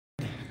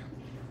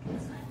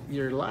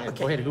you're live. Okay.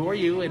 Go ahead. Who are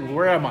you and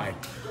where am I?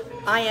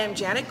 I am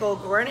Janet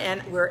Goldgorn,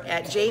 and we're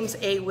at James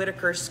A.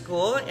 Whitaker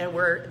School, and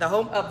we're the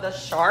home of the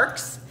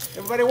Sharks.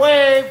 Everybody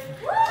wave.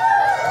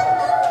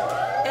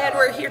 And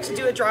we're here to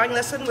do a drawing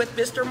lesson with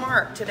Mr.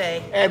 Mark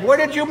today. And where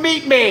did you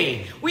meet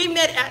me? We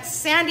met at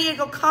San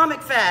Diego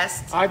Comic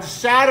Fest. On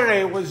Saturday.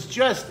 It was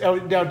just,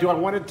 now do I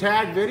want to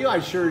tag video?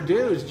 I sure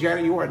do.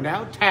 Janet, you are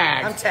now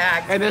tagged. I'm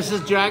tagged. And this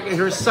is Jack,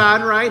 her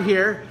son right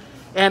here.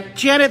 And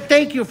Janet,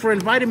 thank you for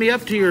inviting me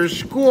up to your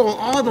school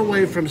all the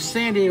way from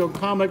San Diego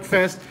Comic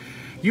Fest.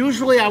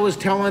 Usually I was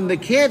telling the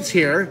kids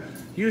here,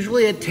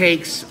 usually it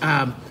takes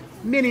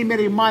many,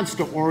 many months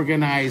to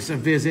organize a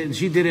visit, and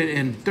she did it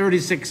in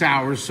 36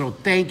 hours, so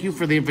thank you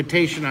for the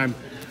invitation. I'm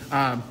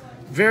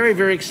very,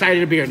 very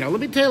excited to be here. Now, let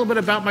me tell you a little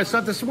bit about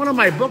myself. This is one of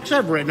my books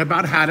I've written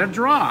about how to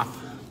draw.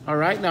 All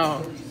right,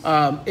 now,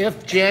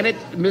 if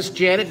Miss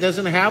Janet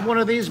doesn't have one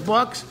of these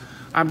books,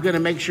 I'm going to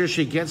make sure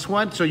she gets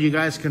one so you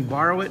guys can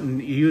borrow it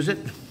and use it,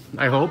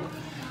 I hope,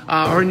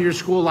 or in your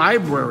school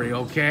library,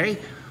 okay?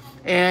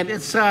 And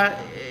it's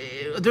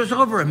there's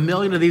over 1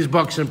 million of these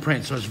books in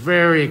print, so it's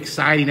very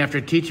exciting after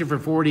teaching for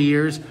 40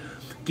 years,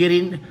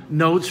 getting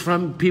notes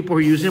from people who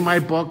are using my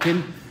book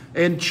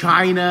in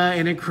China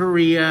and in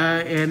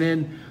Korea and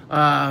in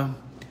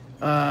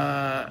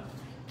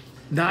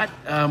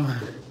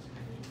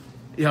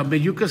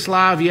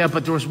Yugoslavia,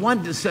 but there was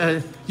one,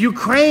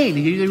 Ukraine.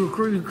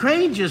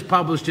 Ukraine just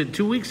published it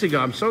 2 weeks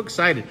ago. I'm so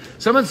excited.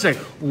 Someone say,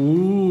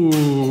 ooh.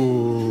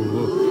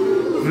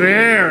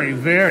 Very,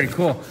 very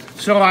cool.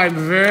 So I'm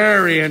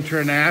very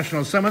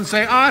international. Someone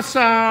say,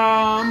 awesome.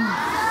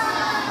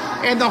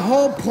 And the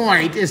whole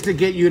point is to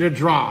get you to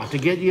draw, to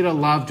get you to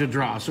love to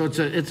draw. So it's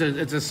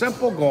a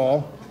simple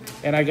goal.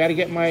 And I got to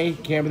get my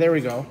camera. There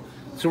we go.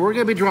 So we're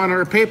going to be drawing on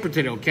our paper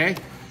today, okay?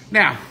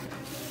 Now,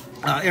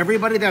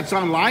 everybody that's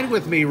online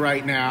with me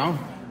right now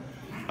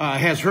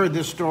has heard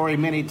this story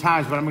many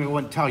times, but I'm going to go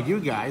and tell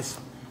you guys.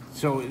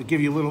 So give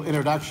you a little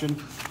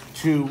introduction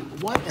to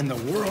what in the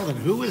world and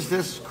who is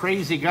this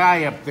crazy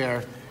guy up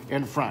there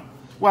in front?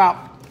 Well,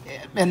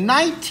 in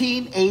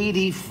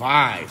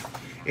 1985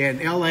 in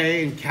LA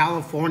and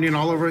California and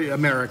all over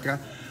America,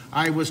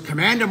 I was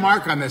Commander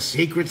Mark on The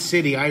Secret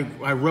City.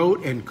 I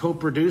wrote and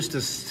co-produced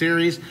a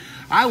series.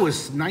 I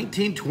was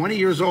 19, 20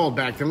 years old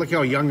back then. Look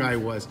how young I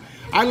was.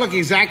 I look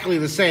exactly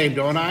the same,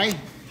 don't I?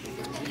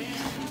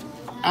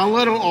 A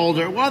little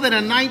older. Well, then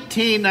in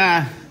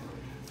and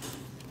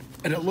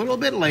a little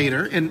bit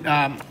later, in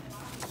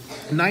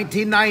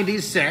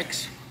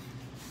 1996,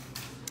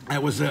 I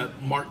was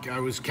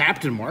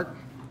Captain Mark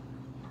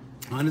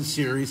on a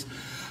series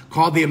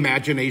called The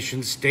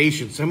Imagination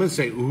Station. Someone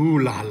say, ooh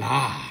la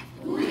la.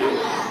 Ooh la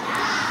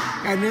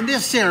la. And in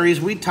this series,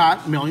 we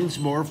taught millions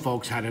more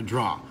folks how to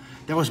draw.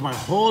 That was my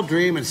whole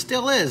dream, and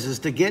still is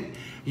to get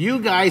you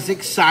guys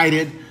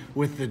excited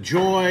with the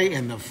joy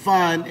and the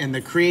fun and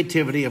the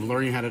creativity of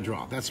learning how to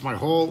draw. That's my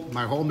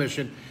whole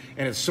mission.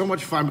 And it's so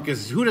much fun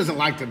because who doesn't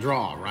like to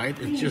draw, right?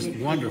 It's just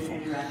wonderful.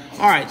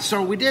 All right,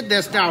 so we did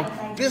this.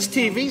 Now, this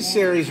TV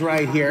series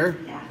right here,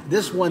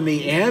 this won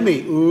the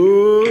Emmy,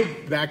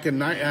 back in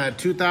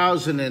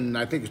 2000 and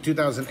I think it was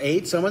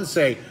 2008. Someone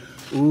say,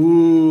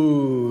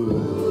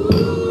 ooh.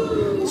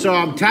 So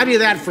I'm telling you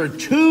that for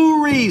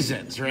 2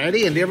 reasons,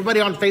 ready? And everybody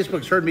on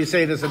Facebook's heard me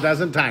say this a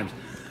dozen times.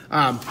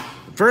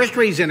 First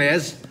reason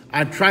is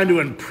I'm trying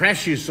to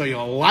impress you so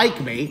you'll like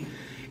me.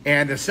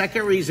 And the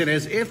second reason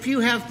is if you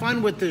have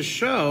fun with this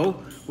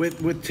show,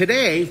 with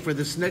today for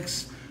this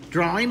next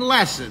drawing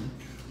lesson,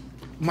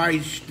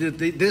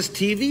 this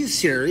TV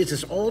series,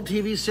 this old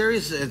TV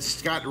series,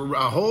 it's got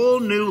a whole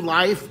new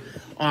life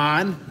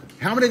on.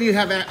 How many of you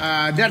have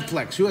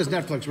Netflix? Who has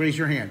Netflix? Raise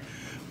your hand.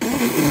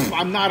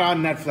 I'm not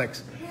on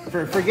Netflix.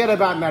 Forget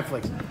about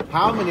Netflix.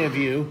 How many of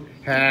you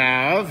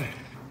have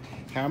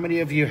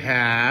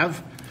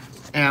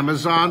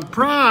Amazon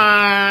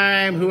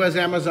Prime? Who has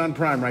Amazon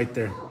Prime right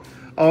there?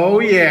 Oh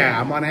yeah,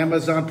 I'm on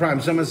Amazon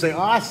Prime. Someone say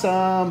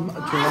awesome.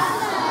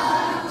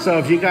 So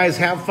if you guys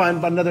have fun,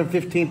 about another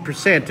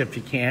 15% if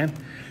you can.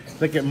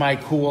 Look at my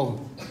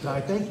cool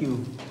guy. Thank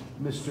you,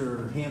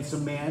 Mr.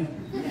 Handsome Man.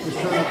 Just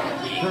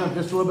turn up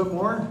just a little bit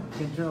more.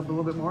 Can you turn up a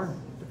little bit more?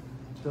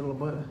 Just a little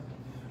bit.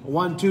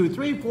 1, 2,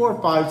 3,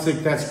 4, 5,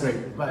 6. That's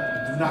great. But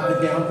do knock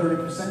it down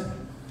 30%.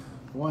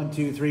 1,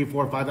 2, 3,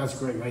 4, 5. That's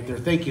great right there.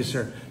 Thank you,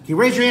 sir. Can you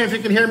raise your hand if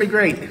you can hear me?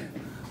 Great.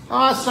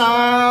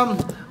 Awesome.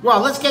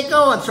 Well, let's get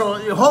going.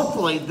 So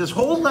hopefully this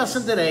whole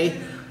lesson today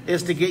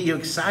is to get you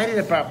excited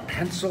about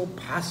pencil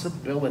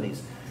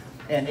possibilities.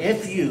 And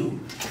if you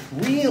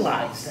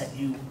realize that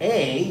you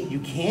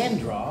can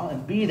draw,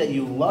 and B, that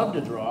you love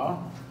to draw,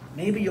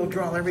 maybe you'll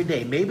draw every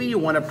day. Maybe you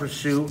want to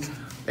pursue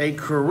a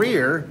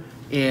career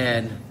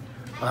in,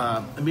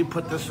 let me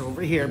put this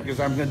over here because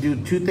I'm going to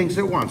do 2 things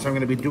at once. I'm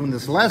going to be doing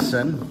this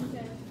lesson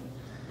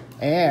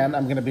and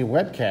I'm going to be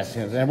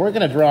webcasting. And we're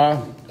going to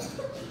draw.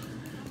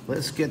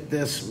 Let's get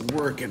this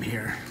working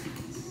here.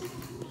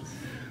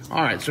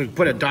 All right, so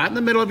put a dot in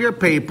the middle of your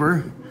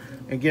paper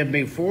and give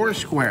me 4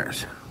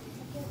 squares.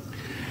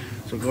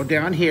 So go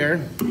down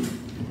here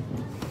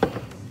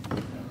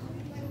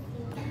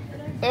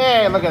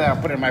Hey, look at that.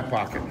 I'll put it in my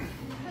pocket.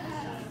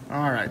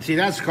 All right. See,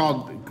 that's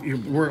called,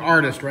 we're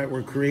artists, right?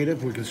 We're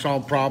creative. We can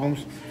solve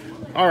problems.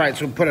 All right.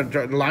 So put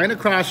a line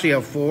across. So you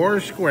have 4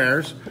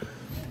 squares.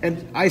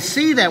 And I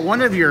see that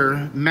one of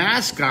your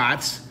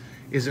mascots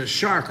is a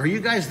shark. Are you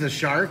guys the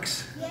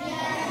sharks?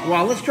 Yeah.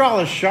 Well, let's draw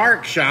a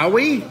shark, shall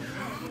we?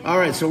 All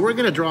right. So we're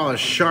going to draw a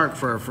shark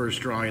for our first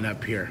drawing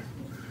up here.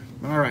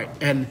 All right.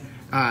 And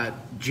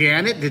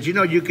Janet, did you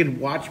know you can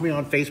watch me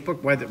on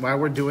Facebook while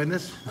we're doing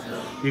this?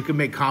 You can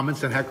make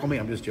comments and heckle me.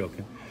 I'm just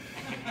joking.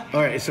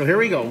 All right, so here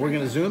we go. We're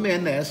going to zoom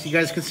in this. You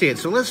guys can see it.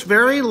 So let's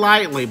very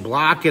lightly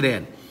block it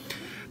in.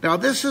 Now,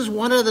 this is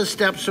one of the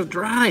steps of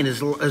drawing,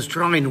 is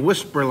drawing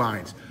whisper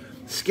lines.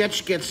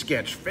 Sketch, get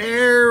sketch.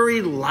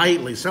 Very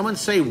lightly. Someone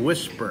say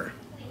whisper.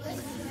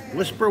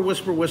 Whisper,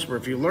 whisper, whisper.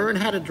 If you learn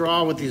how to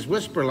draw with these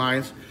whisper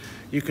lines,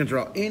 you can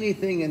draw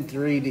anything in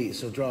 3D.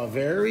 So draw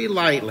very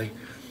lightly.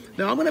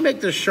 Now, I'm going to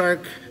make the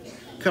shark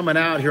coming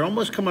out here,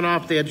 almost coming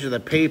off the edge of the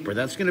paper.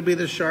 That's going to be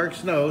the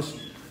shark's nose.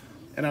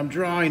 And I'm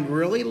drawing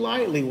really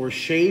lightly. We're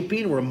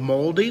shaping, we're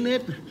molding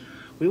it.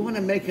 We want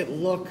to make it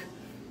look,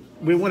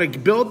 we want to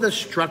build the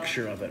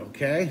structure of it,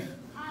 okay?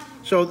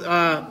 So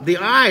the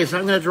eyes,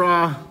 I'm going to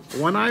draw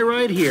one eye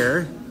right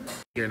here.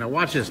 Here, now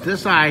watch this.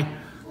 This eye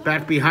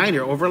back behind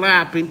here,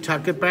 overlapping,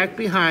 tuck it back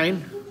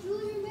behind.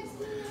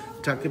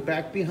 Tuck it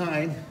back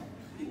behind.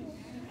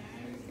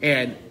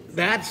 And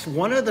that's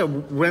one of the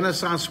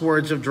Renaissance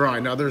words of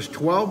drawing. Now, there's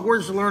 12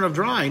 words to learn of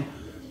drawing,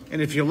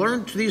 and if you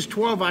learn these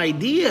 12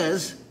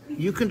 ideas,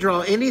 you can draw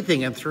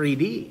anything in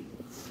 3D.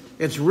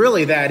 It's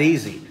really that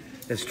easy.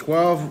 It's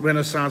 12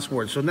 Renaissance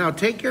words. So now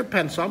take your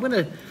pencil. I'm going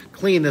to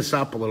clean this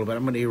up a little bit.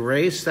 I'm going to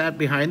erase that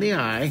behind the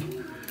eye,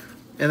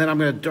 and then I'm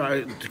going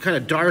to kind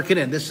of darken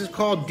in. This is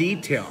called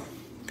detail.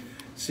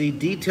 See,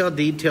 detail,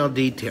 detail,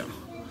 detail.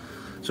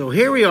 So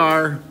here we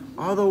are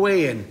all the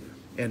way in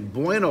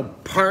Buena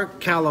Park,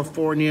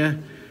 California,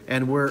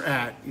 and we're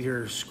at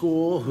your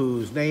school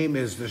whose name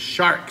is the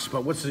Sharks.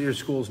 But what's your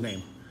school's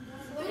name?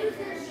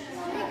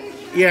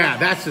 Yeah,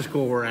 that's the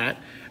school we're at.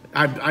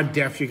 I'm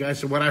deaf, you guys,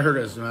 so what I heard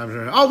is,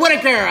 oh,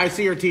 Whitaker, I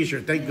see your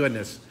t-shirt, thank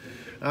goodness.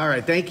 All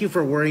right, thank you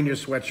for wearing your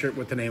sweatshirt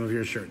with the name of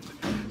your shirt.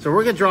 So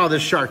we're gonna draw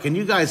this shark, and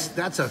you guys,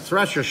 that's a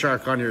thresher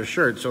shark on your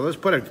shirt, so let's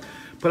put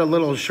a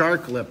little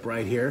shark lip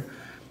right here,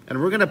 and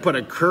we're gonna put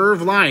a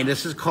curved line.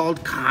 This is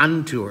called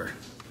contour.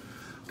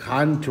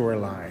 Contour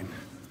line.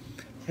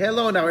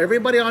 Hello, now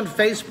everybody on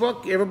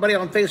Facebook,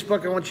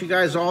 I want you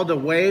guys all to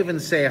wave and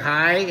say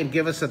hi and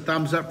give us a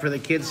thumbs up for the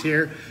kids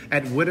here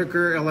at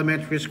Whitaker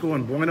Elementary School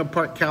in Buena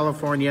Park,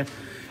 California.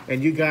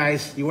 And you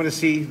guys, you want to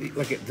see,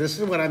 look at, this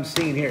is what I'm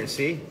seeing here,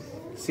 see?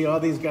 See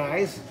all these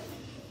guys?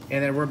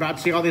 And then we're about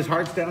to see all these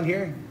hearts down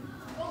here.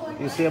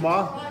 You see them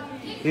all?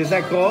 Is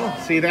that cool?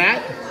 See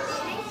that?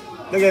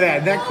 Look at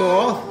that, isn't that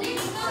cool?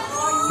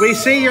 We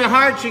see your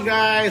hearts, you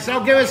guys.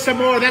 Oh, give us some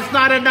more. That's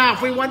not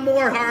enough. We want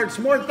more hearts,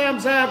 more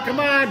thumbs up. Come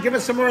on, give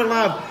us some more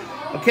love.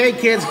 Okay,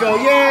 kids, go,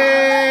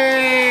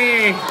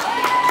 yay!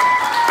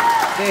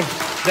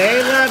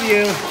 They love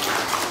you.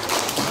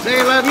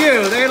 They love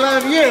you. They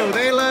love you.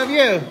 They love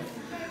you.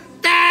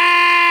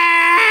 Ah!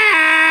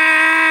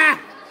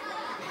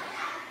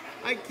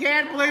 I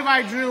can't believe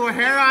I drew a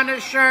hair on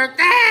his shirt.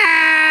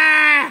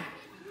 Ah!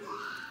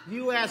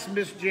 You ask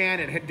Miss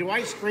Janet, do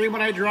I scream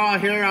when I draw a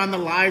hair on the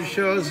live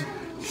shows?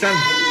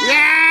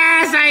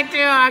 Yes, I do.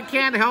 I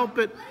can't help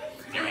it.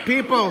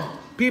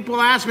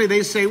 People ask me,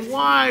 they say,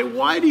 why?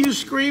 Why do you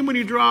scream when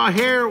you draw a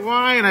hair?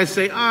 Why? And I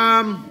say,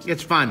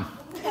 it's fun.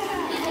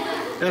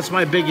 That's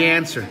my big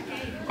answer.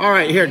 All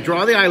right, here,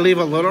 draw the eye, leave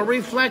a little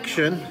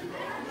reflection.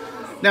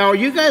 Now,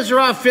 you guys are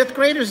all 5th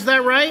graders, is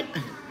that right?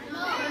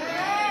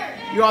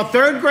 You're all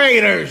 3rd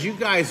graders. You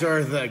guys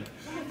are the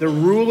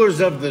rulers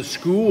of the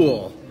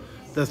school,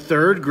 the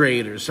 3rd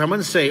graders.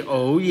 Someone say,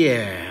 oh,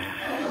 yeah.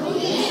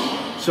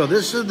 So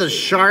this is the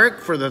shark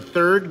for the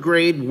 3rd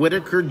grade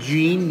Whitaker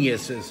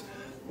geniuses.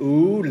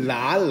 Ooh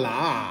la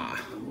la.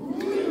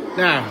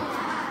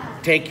 Now,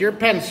 take your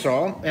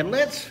pencil and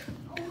let's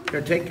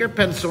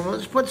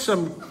put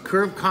some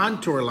curved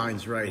contour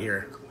lines right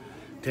here.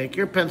 Take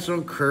your pencil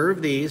and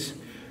curve these,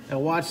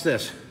 and watch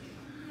this.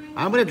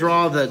 I'm gonna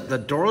draw the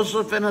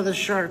dorsal fin of the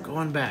shark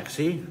going back,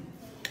 see?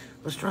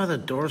 Let's draw the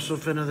dorsal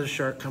fin of the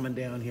shark coming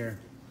down here.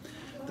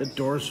 The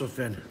dorsal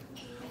fin.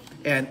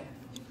 And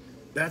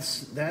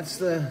that's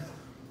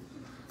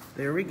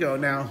there we go.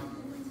 Now,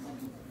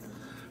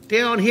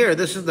 down here,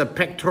 this is the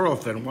pectoral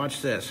fin.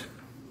 Watch this.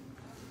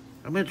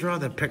 I'm going to draw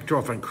the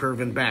pectoral fin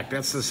curving back.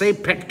 That's the same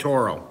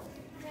pectoral.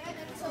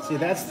 See,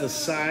 that's the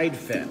side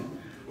fin.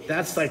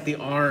 That's like the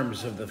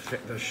arms of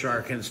the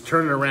shark, and it's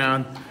turning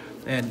around.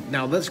 And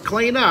now let's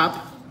clean up.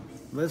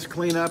 Let's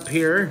clean up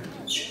here.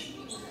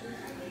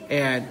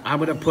 And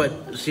I'm going to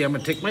I'm going to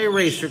take my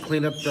eraser,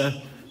 clean up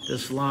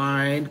this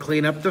line,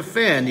 clean up the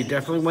fin. You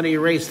definitely want to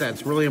erase that.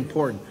 It's really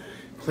important.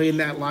 Clean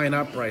that line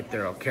up right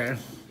there, okay?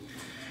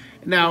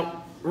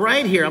 Now,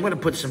 right here, I'm going to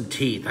put some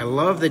teeth. I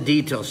love the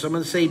detail.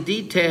 Someone say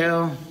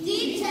detail.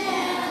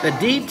 Detail. The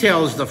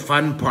detail is the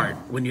fun part.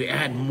 When you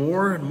add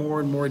more and more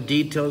and more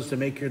details to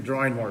make your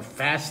drawing more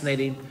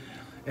fascinating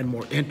and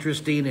more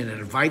interesting, and it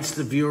invites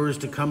the viewers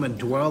to come and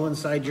dwell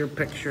inside your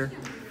picture.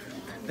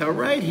 Now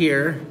right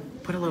here,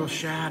 put a little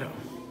shadow.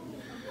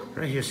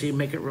 Right here, see,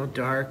 make it real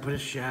dark, put a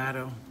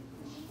shadow.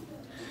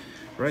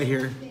 Right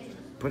here,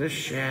 put a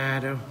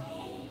shadow.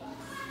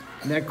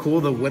 Isn't that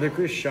cool? The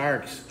Whitaker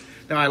Sharks.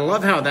 Now I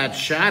love how that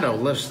shadow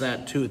lifts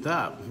that tooth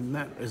up.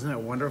 Isn't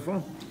that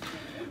wonderful?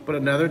 Put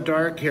another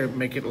dark here,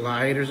 make it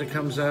lighter as it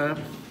comes up.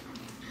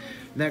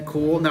 Isn't that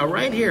cool? Now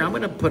right here, I'm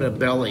gonna put a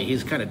belly.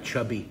 He's kind of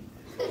chubby.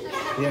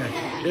 Yeah,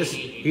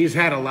 he's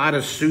had a lot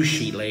of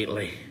sushi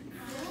lately.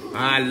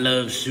 I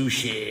love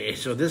sushi.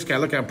 So this guy,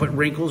 look, I put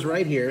wrinkles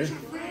right here.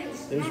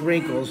 There's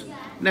wrinkles.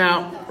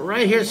 Now,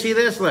 right here, see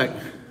this? Look.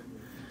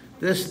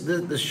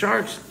 The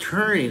shark's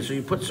turning, so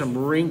you put some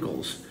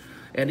wrinkles.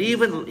 And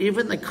even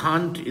the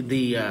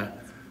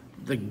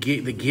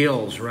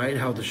gills, right?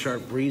 How the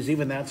shark breathes,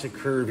 even that's a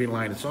curving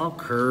line. It's all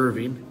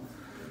curving.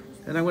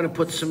 And I'm gonna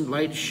put some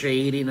light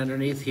shading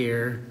underneath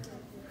here.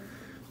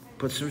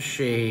 Put some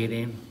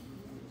shading.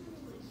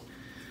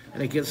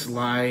 And it gets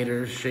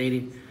lighter,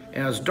 shading.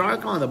 And it's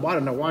dark on the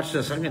bottom. Now watch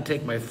this. I'm gonna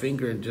take my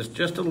finger and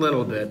just a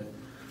little bit.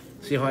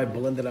 See how I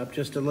blend it up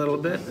just a little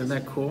bit? Isn't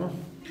that cool?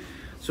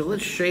 So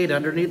let's shade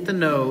underneath the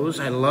nose.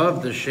 I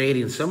love the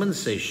shading. Someone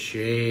say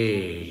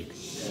shade.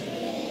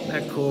 Isn't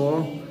that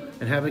cool?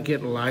 And have it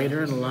get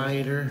lighter and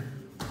lighter.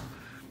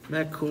 Isn't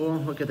that cool?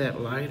 Look at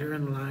that, lighter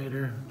and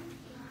lighter.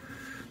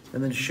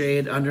 And then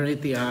shade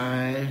underneath the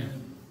eye.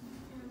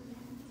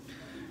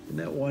 Isn't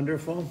that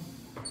wonderful?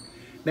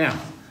 Now,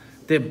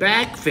 the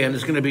back fin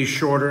is going to be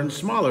shorter and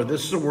smaller.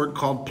 This is a word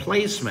called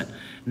placement.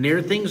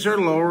 Near things are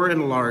lower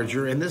and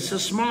larger, and this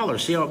is smaller.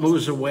 See how it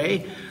moves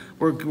away?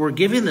 We're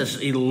giving this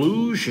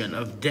illusion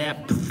of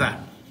depth.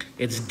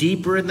 It's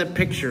deeper in the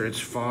picture. It's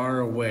far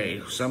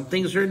away. Some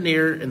things are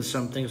near and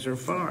some things are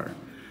far.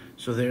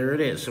 So there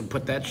it is. So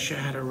put that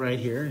shadow right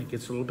here. It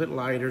gets a little bit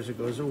lighter as it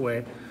goes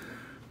away.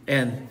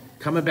 And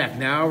coming back.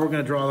 Now we're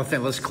going to draw the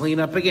fin. Let's clean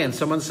up again.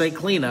 Someone say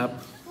clean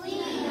up.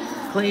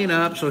 Clean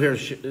up. So here,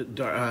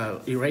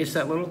 erase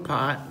that little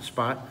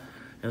spot.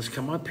 Let's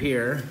come up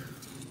here.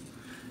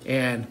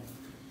 And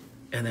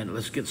then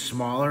let's get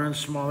smaller and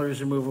smaller as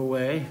we move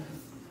away.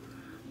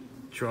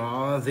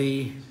 Draw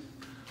the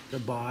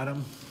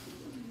bottom.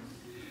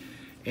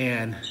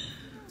 And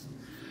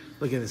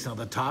look at this now,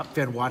 the top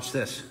fin, watch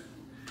this.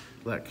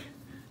 Look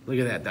at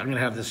that. I'm gonna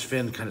have this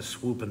fin kind of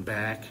swooping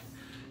back.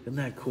 Isn't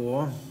that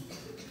cool?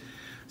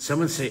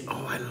 Someone say,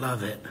 oh, I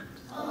love it.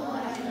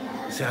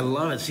 See, I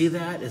love it. See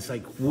that? It's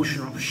like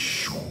whooshing off.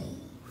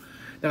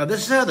 Now,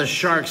 this is how the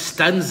shark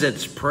stuns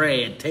its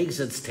prey. It takes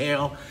its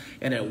tail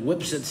and it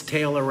whips its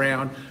tail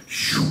around,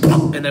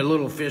 and the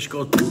little fish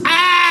goes,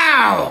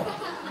 ow!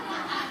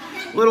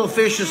 Little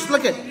fishes,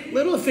 look at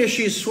little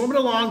fishies swimming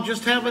along,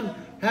 just having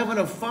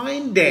a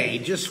fine day,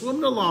 just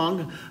swimming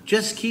along.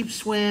 Just keep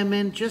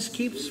swimming, just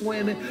keep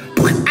swimming.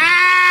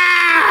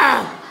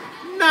 Ow!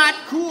 Not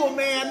cool,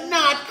 man,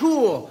 not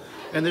cool.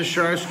 And the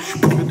shark's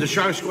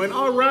going,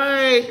 all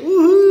right,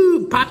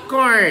 woohoo,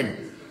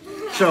 popcorn.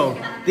 So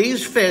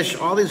these fish,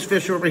 all these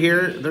fish over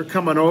here, they're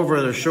coming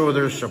over to show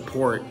their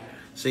support.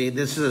 See,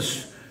 this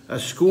is a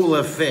school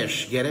of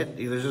fish. Get it?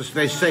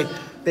 They say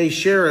they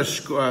share a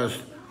school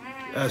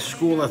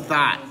of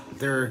thought.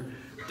 They're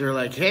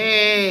like,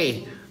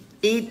 hey,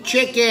 eat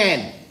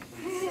chicken.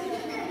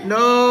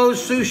 No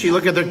sushi.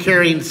 Look at they're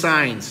carrying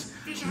signs.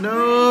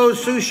 No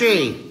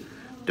sushi.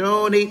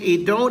 Don't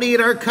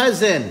eat our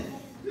cousin.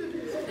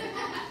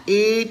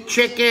 Eat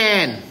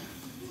chicken.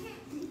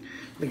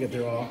 Look at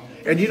they're all.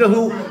 And you know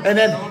who? And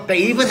then they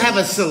even have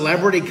a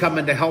celebrity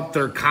coming to help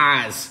their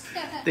cause.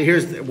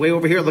 Here's way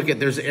over here. Look at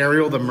there's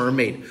Ariel the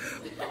mermaid.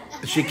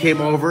 She came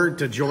over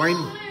to join.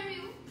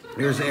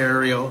 Here's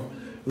Ariel.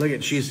 Look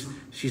at she's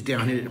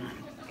down here.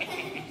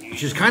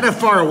 She's kind of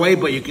far away,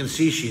 but you can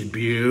see she's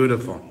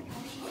beautiful.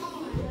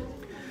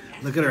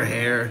 Look at her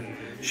hair.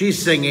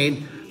 She's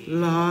singing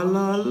la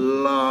la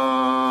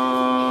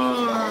la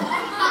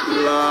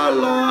la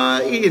la.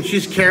 And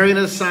she's carrying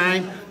a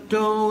sign.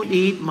 Don't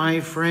eat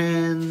my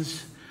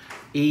friends.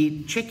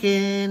 Eat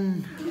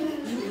chicken.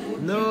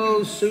 No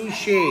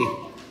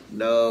sushi.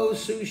 No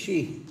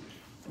sushi.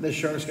 And the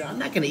shark's going, I'm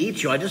not going to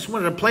eat you. I just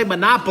wanted to play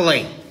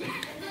Monopoly.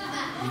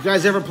 You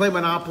guys ever play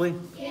Monopoly?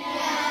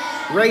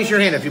 Yeah. Raise your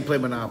hand if you play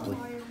Monopoly.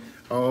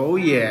 Oh,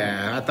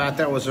 yeah. I thought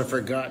that was a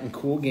forgotten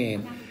cool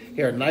game.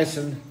 Here, nice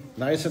and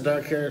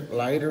dark here.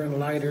 Lighter and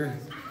lighter.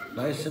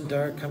 Nice and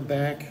dark. Come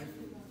back.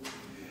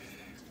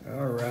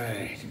 All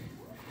right.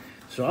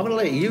 So I'm going to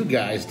let you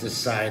guys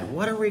decide,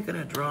 what are we going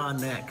to draw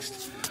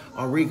next?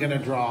 Are we going to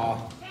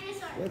draw,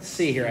 let's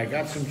see here, I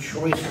got some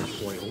choices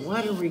for you.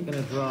 What are we going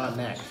to draw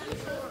next?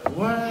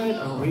 What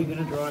are we going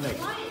to draw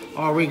next?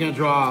 Are we going to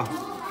draw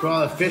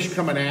the fish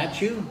coming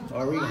at you?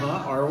 Are we,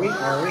 huh? Are we,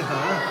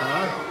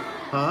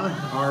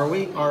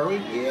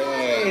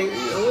 yay,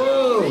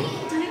 whoa.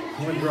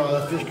 I'm going to draw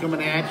the fish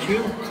coming at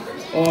you.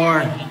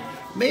 Or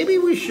maybe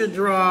we should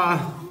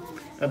draw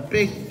a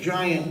big,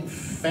 giant,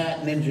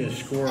 fat ninja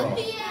squirrel.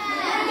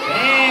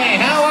 Hey,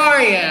 how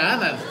are you?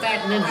 I'm a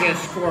fat ninja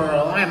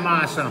squirrel. I'm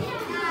awesome.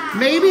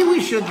 Maybe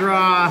we should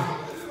draw.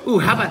 Ooh,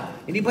 how about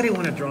anybody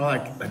want to draw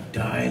like a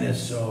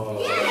dinosaur?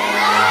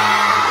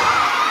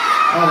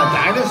 Oh, the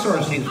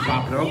dinosaur seems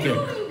popular. Okay.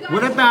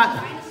 What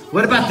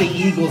about the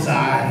eagle's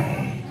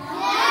eye?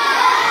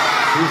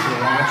 Who's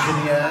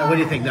watching you? What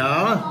do you think?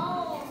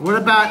 No? What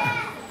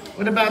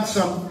about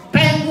some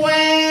penguins?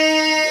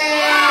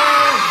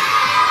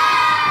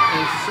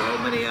 There's so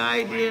many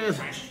ideas.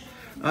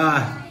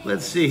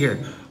 Let's see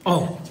here.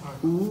 Oh,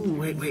 ooh,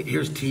 wait.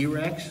 Here's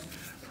T-Rex.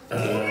 Oh,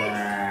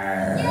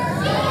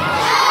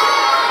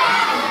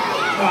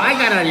 I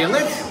got an idea.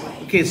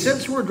 Okay,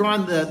 since we're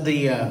drawing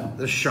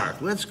the shark,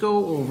 let's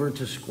go over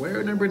to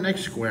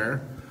next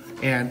square,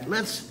 and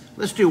let's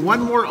do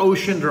one more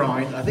ocean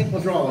drawing. I think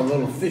we'll draw a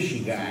little fishy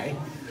guy,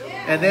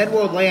 and then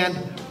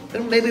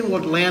maybe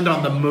we'll land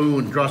on the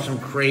moon, draw some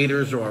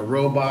craters or a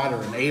robot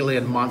or an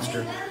alien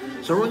monster.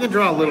 So we're gonna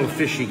draw a little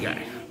fishy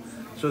guy.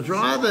 So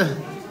draw the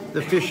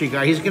fishy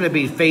guy. He's gonna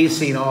be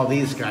facing all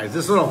these guys.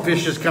 This little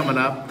fish is coming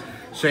up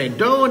saying,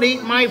 "Don't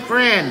eat my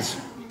friends."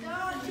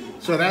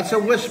 So that's a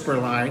whisper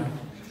line.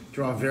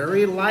 Draw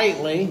very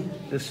lightly.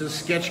 This is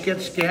sketch,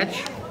 get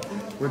sketch.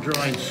 We're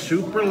drawing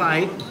super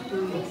light.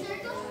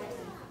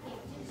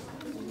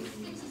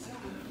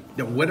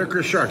 The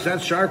Whitaker Sharks.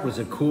 That shark was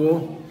a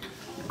cool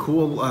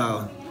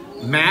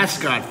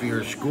mascot for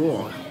your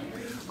school.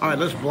 All right,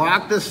 let's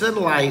block this in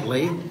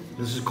lightly.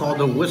 This is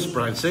called a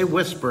whisper. I'd say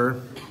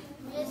whisper.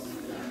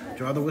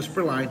 Draw the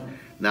whisper line.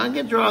 Now I'm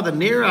going to draw the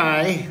near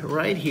eye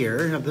right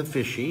here of the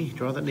fishy.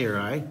 Draw the near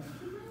eye.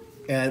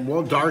 And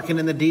we'll darken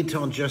in the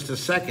detail in just a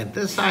second.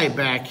 This eye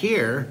back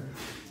here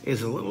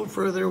is a little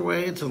further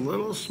away. It's a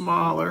little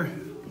smaller.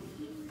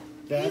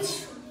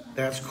 That's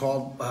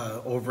called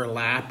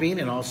overlapping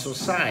and also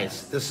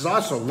size. This is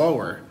also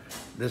lower.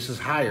 This is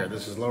higher.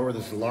 This is lower.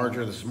 This is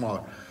larger. This is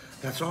smaller.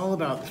 That's all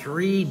about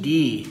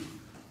 3D.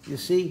 You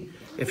see,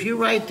 if you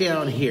write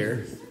down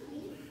here,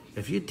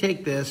 if you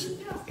take this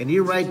and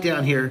you write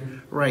down here,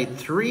 write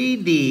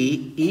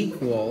 3D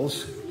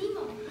equals,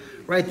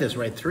 write this,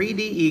 right? 3D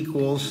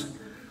equals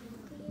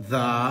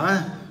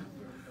the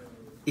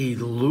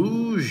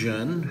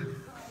illusion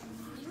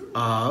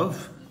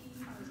of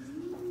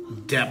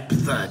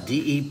depth,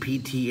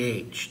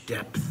 D-E-P-T-H,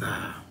 depth.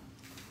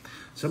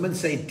 Someone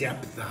say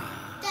depth.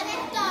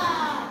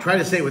 Try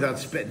to say it without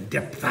spitting,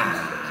 depth.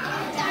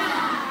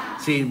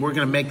 See, we're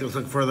gonna make this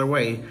look further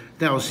away.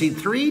 Now, see,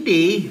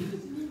 3D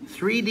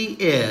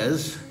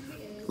is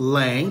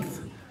length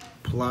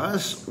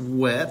plus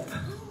width,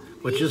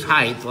 which is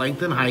height,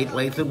 length and height,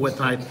 length and width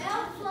and height,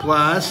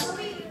 plus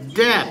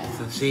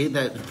depth. See,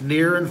 that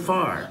near and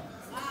far.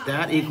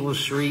 That equals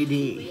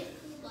 3D.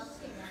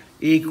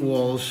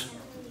 Equals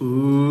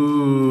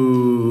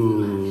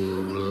ooh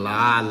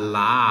la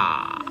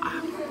la.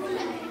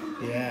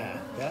 Yeah,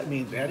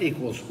 that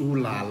equals ooh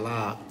la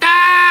la.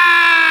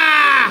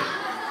 Ah!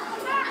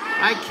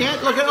 I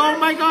can't look at, oh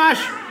my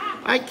gosh.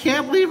 I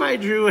can't believe I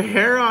drew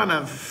hair on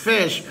a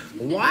fish.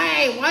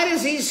 Why? Why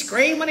does he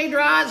scream when he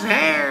draws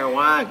hair?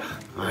 Why?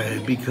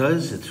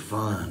 Because it's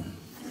fun.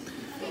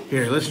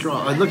 Here, let's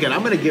draw. Look at,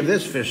 I'm going to give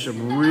this fish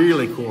some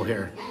really cool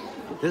hair.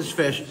 This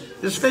fish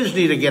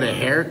need to get a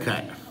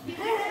haircut.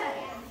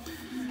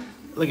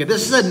 Look at,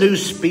 this is a new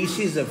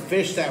species of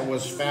fish that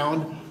was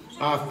found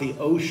off the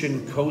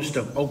ocean coast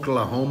of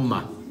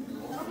Oklahoma.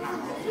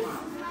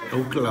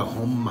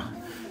 Oklahoma.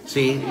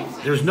 See,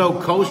 there's no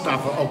coast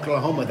off of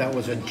Oklahoma. That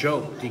was a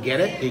joke. Do you get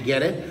it? Do you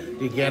get it?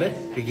 Do you get it?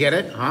 Do you get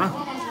it? Huh?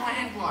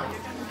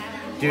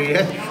 Do you?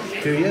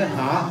 Do you?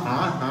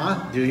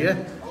 Huh? Do you?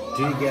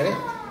 Do you get it?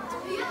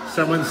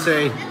 Someone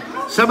say, ha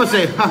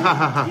ha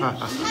ha ha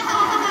ha.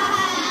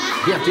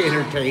 You have to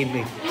entertain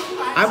me.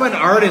 I'm an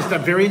artist.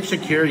 I'm very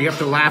insecure. You have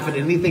to laugh at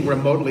anything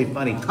remotely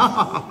funny.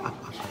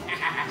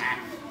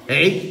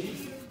 Hey,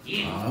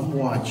 I'm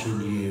watching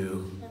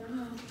you.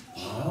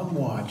 I'm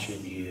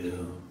watching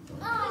you.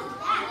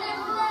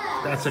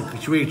 That's a.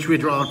 Should we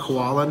draw a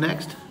koala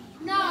next?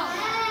 No.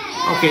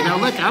 Okay, now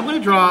look. I'm gonna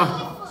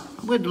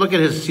look at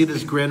his. See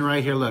this grin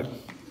right here? Look.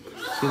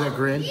 See that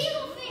grin?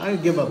 I'm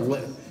gonna give him a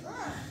lip.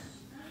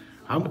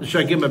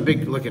 Should I give him a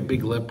big look at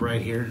big lip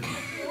right here?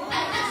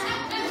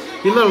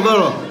 You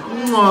little.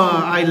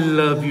 I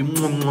love you.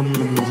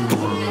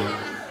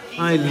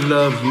 I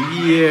love you.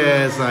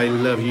 Yes, I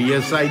love you.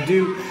 Yes, I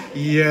do.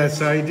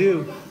 Yes, I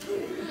do.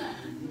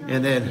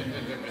 And then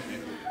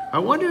I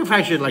wonder if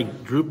I should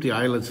like droop the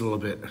eyelids a little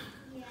bit.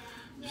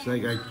 Just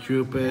like I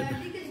droop it.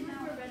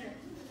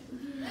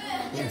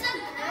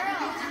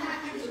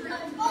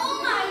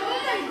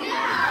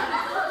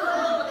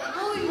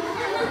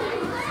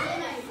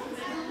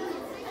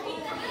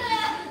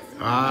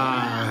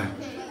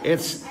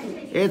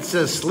 It's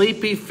a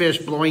sleepy fish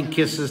blowing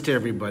kisses to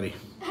everybody.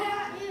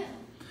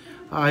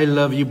 I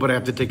love you, but I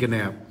have to take a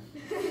nap.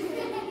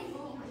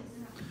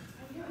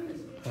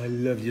 I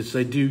love you, yes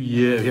I do.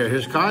 Yeah,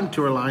 here's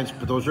contour lines,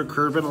 but those are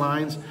curving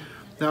lines.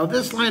 Now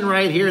this line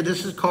right here,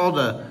 this is called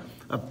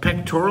a a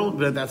pectoral,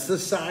 that's the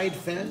side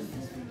fin.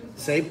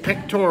 Say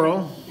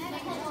pectoral.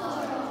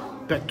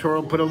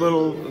 Pectoral, put a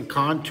little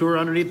contour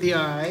underneath the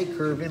eye,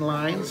 curving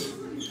lines.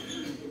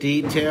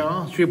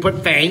 Detail. Should we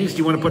put fangs? Do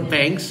you want to put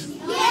fangs?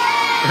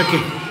 Yeah!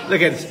 Okay,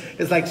 look at it.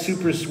 It's like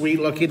super sweet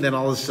looking, then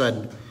all of a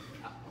sudden.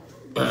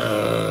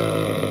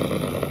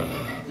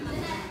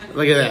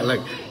 Look at that,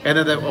 look. And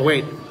then, oh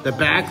wait, the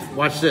back,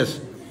 watch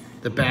this.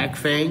 The back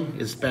fang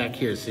is back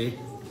here, see?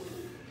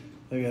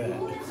 Look at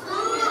that. Look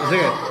at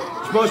it.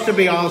 It's supposed to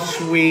be all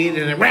sweet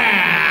and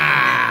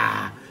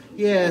rah!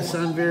 Yes,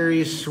 I'm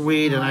very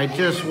sweet and I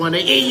just want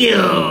to eat you.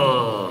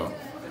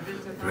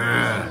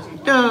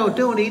 No,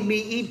 don't eat me,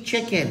 eat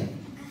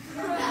chicken.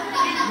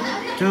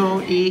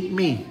 Don't eat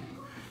me.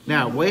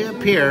 Now, way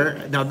up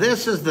here, now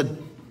this is the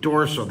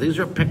dorsal. These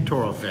are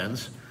pectoral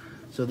fins.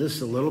 So this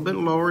is a little bit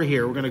lower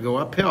here. We're going to go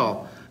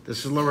uphill.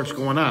 This is lower, it's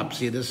going up.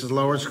 See, this is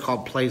lower, it's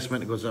called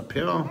placement. It goes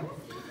uphill.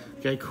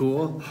 Okay,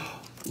 cool.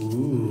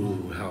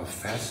 Ooh, how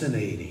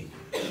fascinating.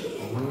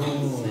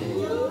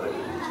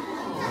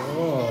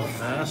 Oh,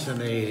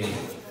 fascinating.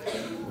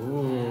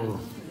 Ooh.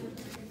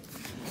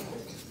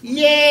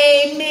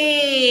 Yay,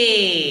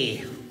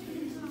 me!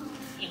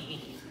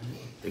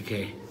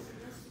 Okay.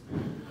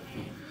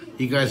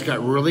 You guys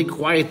got really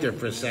quiet there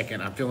for a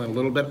second. I'm feeling a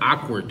little bit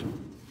awkward.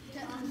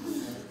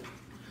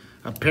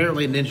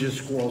 Apparently Ninja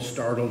Squirrel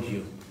startled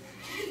you.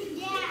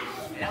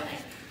 Yeah.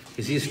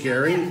 Is he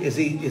scary? Is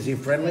he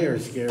friendly or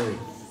scary?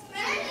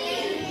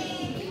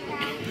 Friendly.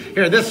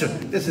 Here, this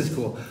is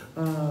cool.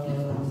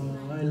 Oh,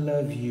 I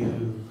love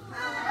you.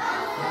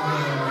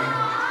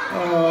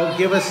 Oh,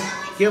 give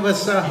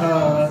us a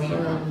hug.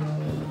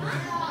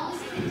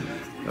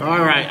 All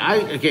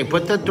right, okay,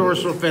 put the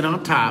dorsal fin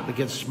on top. It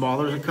gets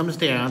smaller as it comes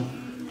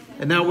down.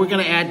 And now we're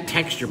gonna add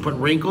texture. Put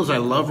wrinkles. I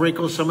love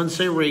wrinkles. Someone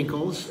say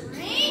wrinkles.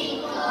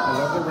 I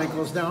love the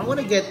wrinkles. Now I want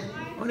to get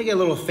a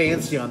little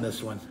fancy on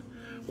this one.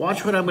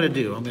 Watch what I'm going to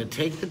do. I'm going to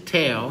take the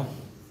tail.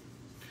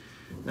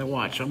 Now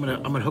watch. I'm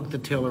going to hook the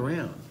tail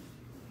around,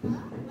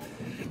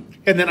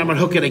 and then I'm going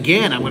to hook it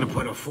again. I'm going to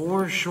put a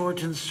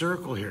foreshortened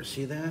circle here.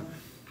 See that?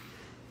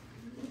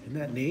 Isn't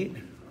that neat?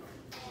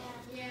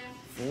 Yeah.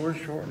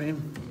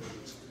 Foreshortening,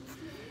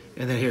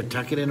 and then here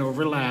tuck it in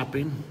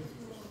overlapping.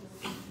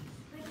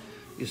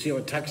 You see how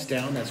it tucks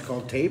down? That's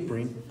called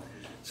tapering.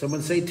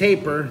 Someone say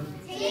taper.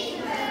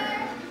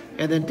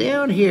 And then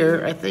down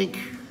here, I think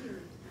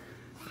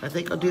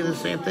I'll do the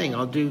same thing.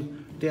 I'll do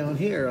down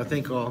here, I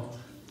think I'll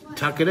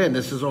tuck it in.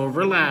 This is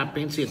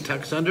overlapping. See, it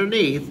tucks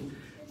underneath,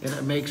 and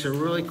it makes a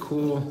really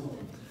cool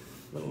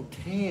little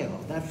tail.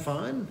 Isn't that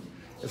fun?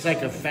 It's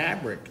like a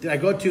fabric. Did I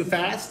go too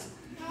fast?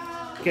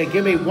 Okay,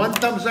 give me 1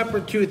 thumbs up or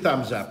 2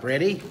 thumbs up.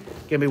 Ready?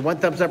 Give me 1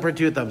 thumbs up or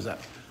 2 thumbs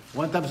up.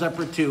 1 thumbs up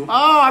or 2.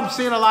 Oh, I'm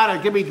seeing a lot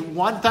of, give me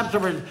 1 thumbs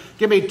up or,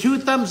 give me 2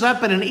 thumbs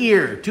up and an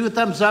ear. 2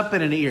 thumbs up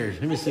and an ear.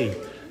 Let me see.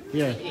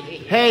 Yeah.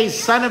 Hey,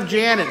 son of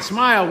Janet.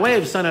 Smile.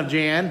 Wave, son of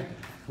Jan.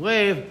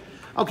 Wave.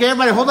 Okay,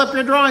 everybody, hold up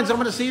your drawings. I'm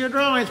going to see your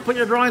drawings. Put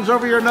your drawings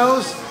over your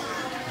nose.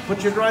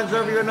 Put your drawings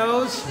over your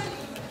nose.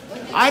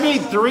 I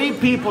need 3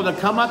 people to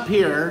come up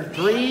here.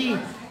 3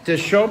 to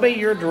show me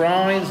your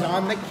drawings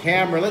on the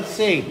camera. Let's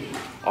see.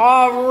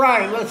 All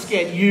right, let's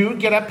get you.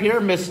 Get up here,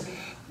 Miss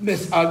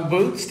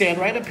Ugg Stand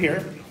right up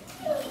here.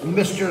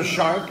 Mr.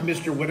 Shark,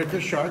 Mr.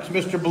 Whitaker Sharks,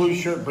 Mr. Blue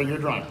Shirt, bring your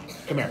drawing.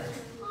 Come here.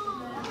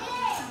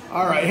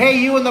 All right. Hey,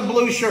 you in the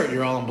blue shirt.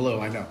 You're all in blue,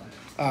 I know.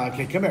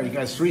 Okay, come here. You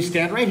guys 3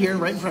 stand right here,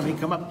 right in front of me.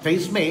 Come up,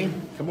 face me.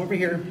 Come over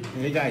here.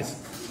 Hey,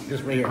 guys,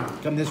 just right here.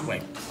 Come this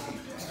way.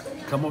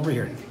 Come over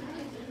here.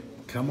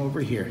 Come over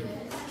here.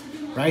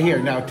 Right here.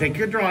 Now, take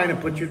your drawing and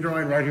put your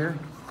drawing right here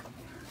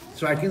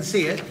so I can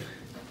see it.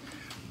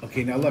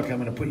 Okay, now look. I'm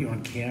going to put you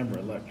on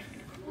camera. Look.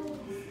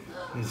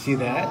 You see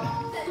that?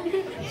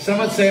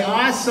 Someone say,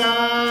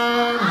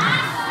 awesome.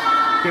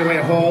 Okay,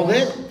 wait, hold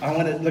it. I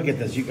want to look at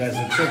this. You guys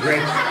look so great.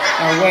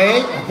 Now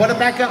wait, put it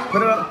back up.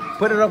 Put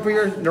it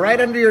over right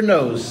under your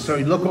nose. So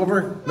you look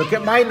over, look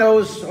at my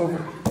nose. Over.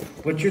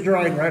 Put your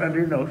drawing right under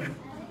your nose.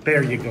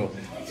 There you go.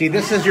 See,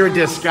 this is your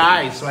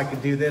disguise, so I can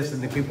do this,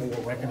 and the people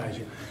will recognize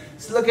you.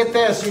 So look at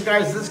this, you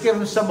guys. Let's give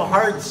them some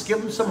hearts.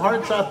 Give them some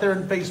hearts out there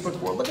in Facebook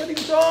world. Look at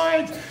these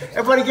drawings.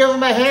 Everybody, give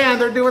them a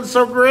hand. They're doing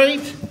so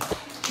great.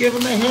 Give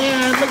them a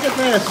hand. Look at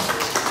this.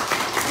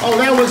 Oh,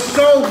 that was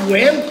so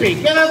wimpy.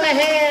 Give them a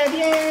hand.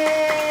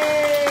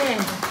 Yay!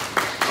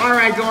 All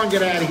right, go on,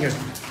 get out of here.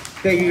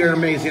 Okay, you're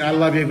amazing. I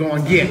love you. Go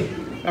on, get.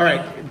 All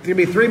right, give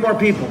me 3 more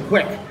people.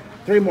 Quick.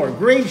 3 more.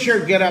 Green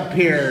shirt, get up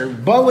here.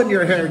 Bow in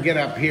your hair, get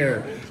up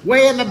here.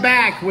 Way in the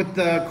back with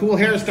the cool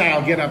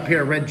hairstyle, get up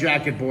here. Red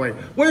jacket boy.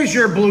 Where's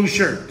your blue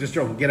shirt? Just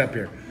get up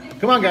here.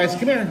 Come on, guys.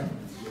 Come here.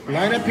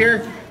 Line up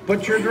here.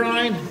 Put your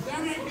drawing in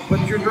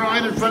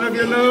front of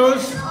your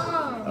nose.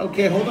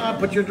 Okay, hold on.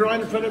 Put your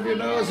drawing in front of your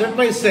nose.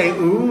 Everybody say,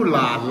 ooh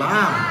la la.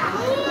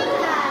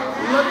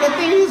 Look at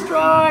these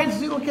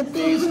drawings. Look at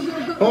these.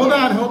 Hold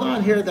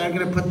on. Here, I'm going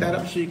to put that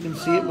up so you can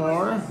see it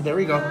more. There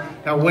we go.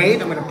 Now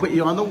wait, I'm going to put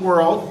you on the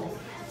world.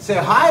 Say,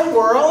 hi,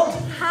 world.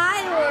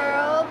 Hi,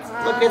 world.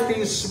 Look at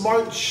these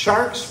smart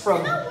sharks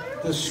from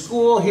the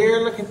school here.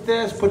 Look at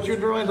this. Put your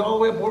drawings all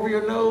the way up over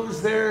your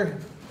nose there.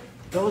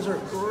 Those are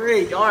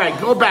great. All right,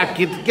 go back.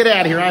 Get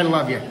out of here. I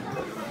love you.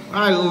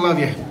 I love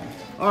you.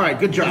 All right,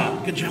 good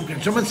job. Good job.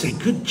 Someone say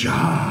good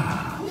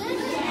job.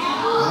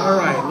 All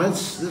right,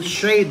 let's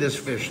shade this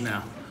fish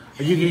now.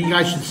 You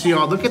guys should see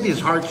all. Look at these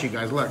hearts, you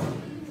guys. Look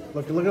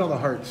at all the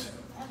hearts.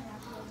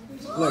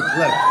 Look at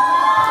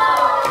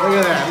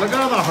that. Look at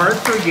all the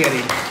hearts we're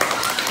getting.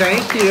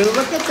 Thank you.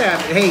 Look at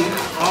that. Hey,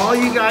 all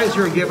you guys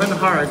who are giving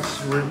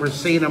hearts, we're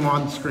seeing them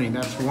on screen.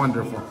 That's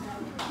wonderful.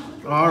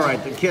 All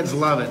right, the kids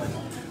love it.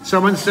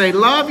 Someone say,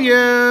 love you.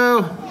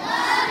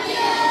 Love you.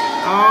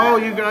 Oh,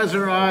 you guys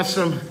are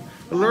awesome.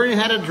 We're learning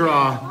how to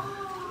draw.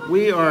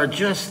 We are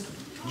just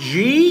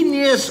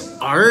genius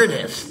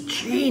artists.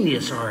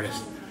 Genius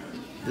artists.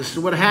 This is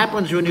what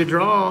happens when you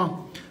draw.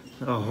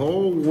 A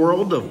whole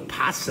world of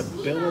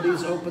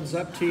possibilities opens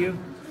up to you.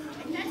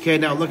 Okay,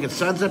 now look at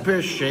sun's up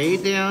here,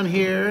 shade down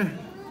here,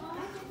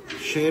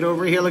 shade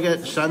over here. Look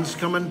at sun's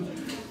coming,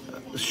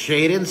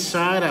 shade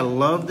inside. I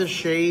love the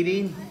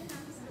shading.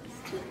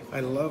 I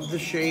love the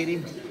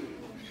shading.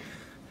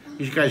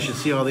 You guys should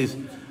see all these.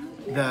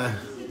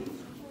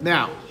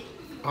 Now,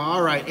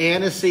 all right,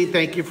 Anna C,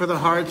 thank you for the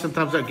hearts and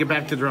thumbs up. Get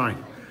back to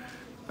drawing.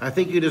 I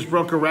think you just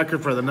broke a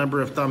record for the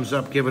number of thumbs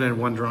up given in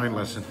one drawing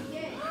lesson.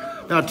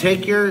 Now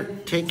take your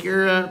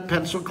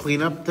pencil,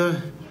 clean up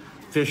the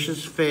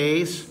fish's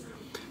face.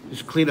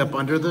 Just clean up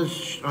under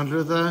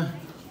the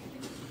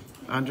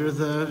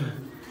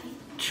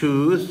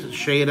tooth.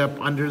 Shade up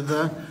under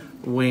the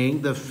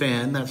wing, the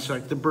fin. That's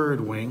like the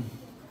bird wing.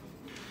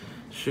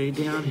 Shade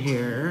down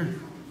here.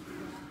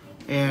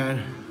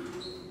 And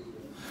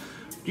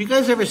do you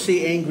guys ever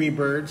see Angry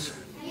Birds?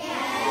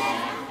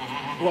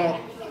 Yeah.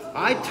 Well,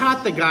 I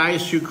taught the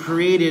guys who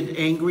created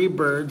Angry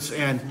Birds,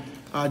 and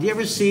do you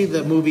ever see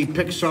the movie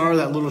Pixar,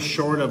 that little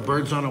short of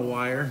Birds on a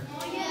Wire?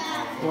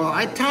 Yeah. Well,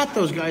 I taught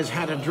those guys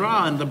how to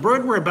draw, and the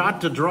bird we're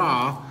about to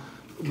draw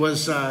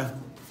was,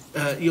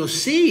 you'll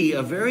see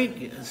a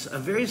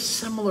very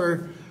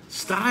similar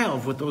style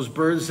with those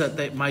birds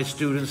that my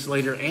students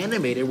later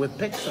animated with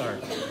Pixar.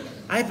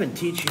 I've been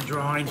teaching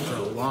drawing for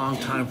a long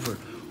time, for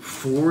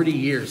 40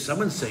 years.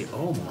 Someone say,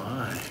 oh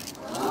my,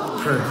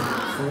 for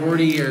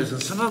 40 years.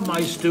 And some of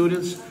my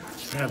students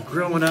have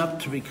grown up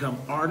to become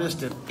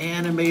artists and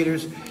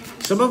animators.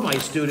 Some of my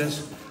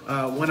students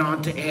went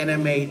on to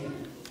animate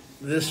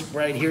this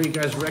right here. You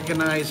guys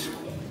recognize?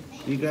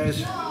 You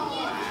guys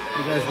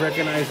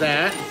recognize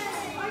that?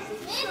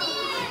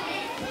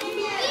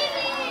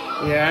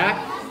 Yeah,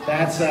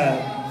 that's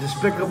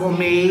Despicable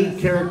Me,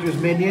 Characters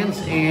Minions,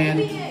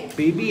 and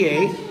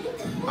BB-8.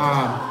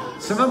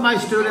 Some of my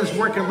students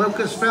work in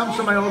Lucasfilm.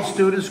 Some of my old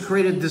students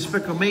created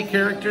Despicable Me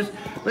characters.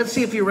 Let's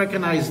see if you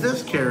recognize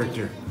this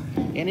character.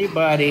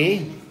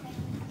 Anybody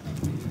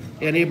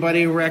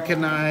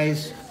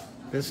recognize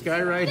this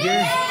guy right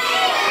here?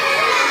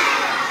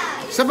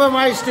 Some of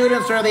my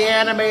students are the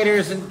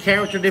animators and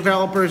character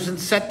developers and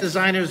set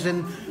designers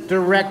and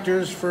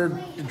directors for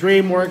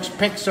DreamWorks,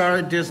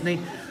 Pixar,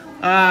 Disney,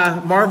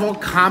 Marvel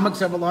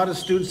Comics. I have a lot of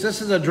students.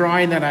 This is a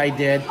drawing that I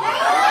did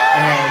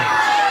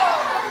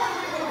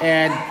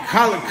and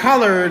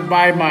colored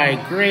by my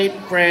great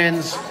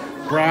friends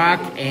Brock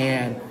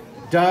and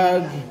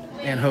Doug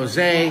and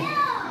Jose.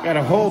 Got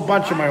a whole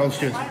bunch of my old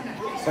students.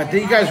 But do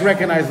you guys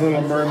recognize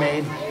Little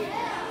Mermaid?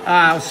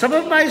 Some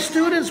of my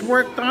students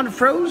worked on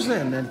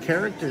Frozen and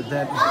characters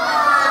that. So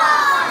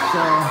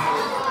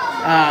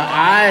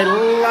I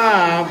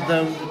love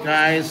the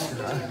guys.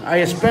 I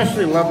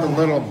especially love the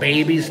little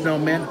baby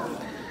snowmen.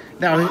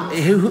 Now,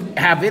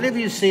 have any of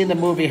you seen the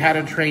movie How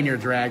to Train Your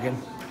Dragon?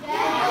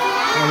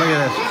 Oh, look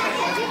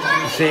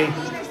at this. See?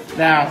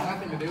 Now,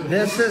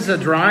 this is a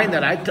drawing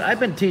that I've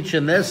been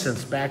teaching this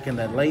since back in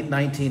the late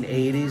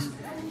 1980s.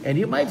 And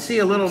you might see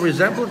a little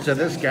resemblance of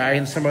this guy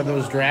in some of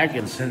those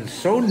dragons. And it's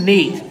so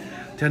neat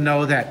to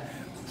know that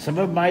some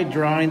of my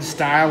drawing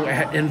style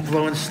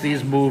influenced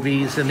these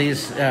movies and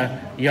these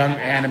young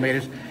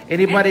animators.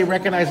 Anybody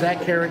recognize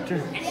that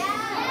character?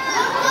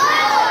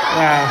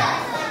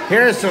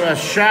 Here's a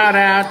shout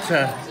out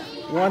to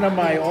one of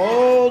my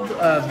old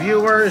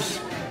viewers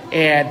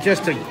and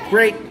just a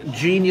great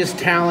genius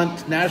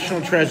talent,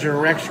 national treasure,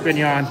 Rex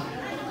Grignon.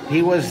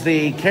 He was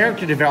the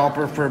character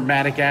developer for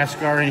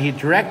Madagascar, and he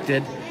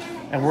directed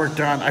and worked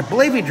on, I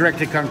believe he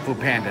directed Kung Fu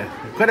Panda.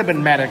 It could have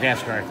been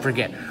Madagascar, I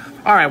forget.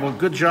 All right, well,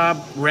 good job,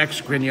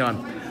 Rex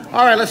Grignon.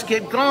 All right, let's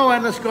get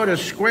going. Let's go to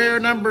square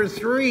number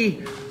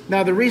 3.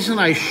 Now, the reason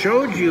I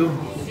showed you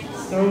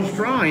those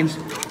drawings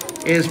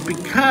is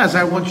because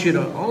I want you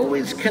to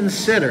always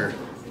consider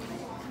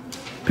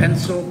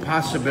pencil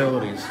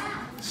possibilities.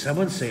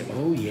 Someone say,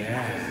 oh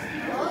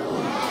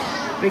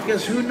yeah.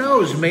 Because who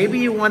knows, maybe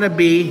you want to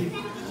be,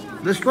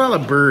 let's draw a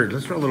bird,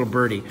 let's draw a little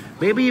birdie.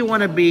 Maybe you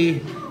want to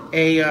be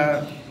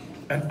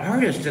an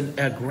artist,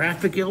 a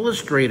graphic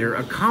illustrator,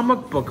 a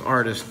comic book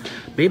artist.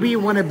 Maybe you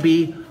want to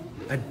be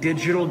a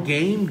digital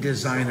game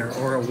designer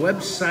or a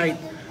website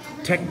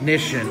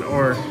technician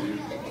or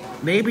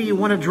Maybe you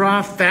want to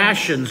draw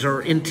fashions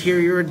or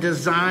interior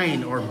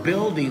design or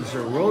buildings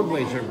or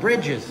roadways or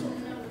bridges.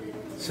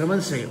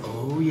 Someone say,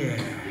 oh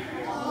yeah.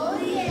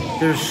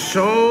 There's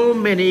so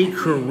many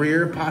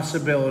career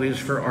possibilities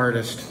for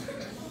artists.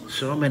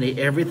 So many.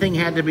 Everything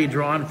had to be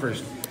drawn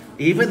first.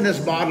 Even this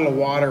bottle of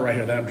water right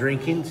here that I'm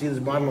drinking. See this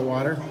bottle of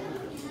water?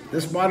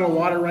 This bottle of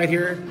water right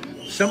here.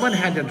 Someone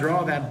had to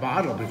draw that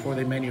bottle before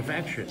they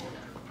manufactured it.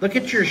 Look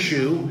at your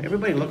shoe.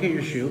 Everybody look at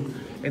your shoe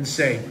and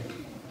say,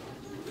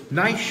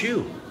 nice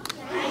shoe.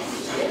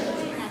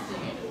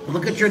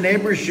 Look at your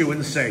neighbor's shoe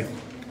and say,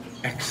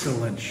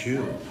 excellent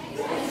shoe.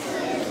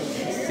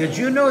 Did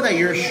you know that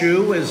your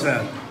shoe is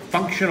a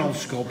functional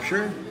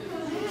sculpture?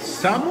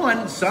 Some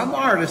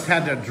artist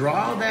had to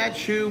draw that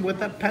shoe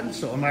with a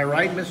pencil. Am I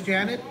right, Miss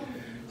Janet?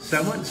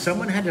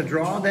 Someone had to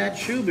draw that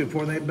shoe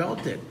before they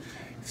built it.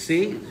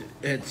 See,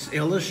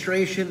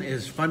 illustration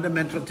is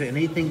fundamental to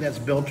anything that's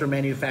built or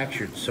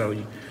manufactured. So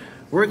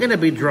we're going to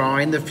be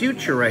drawing the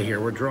future right here.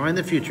 We're drawing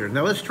the future.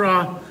 Now let's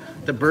draw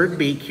the bird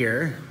beak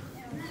here.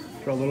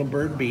 Draw a little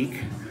bird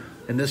beak.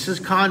 And this is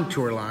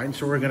contour line,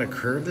 so we're going to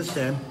curve this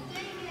in.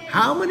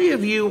 How many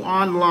of you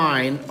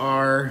online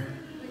are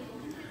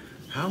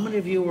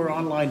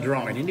online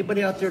drawing?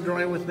 Anybody out there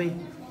drawing with me?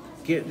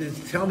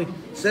 Tell me,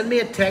 send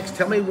me a text,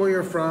 tell me where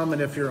you're from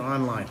and if you're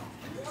online.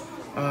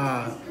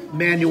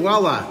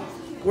 Manuela,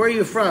 where are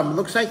you from?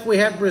 Looks like we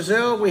have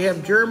Brazil, we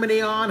have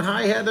Germany on.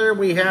 Hi, Heather.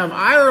 We have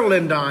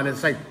Ireland on.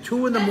 It's like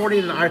 2 in the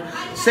morning.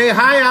 Say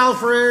hi,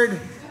 Alfred.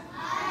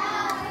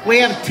 We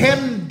have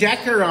Tim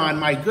Decker on,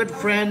 my good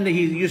friend.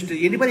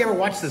 Anybody ever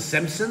watch The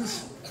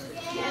Simpsons?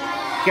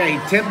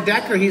 Okay, Tim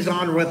Decker, he's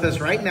on with us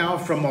right now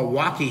from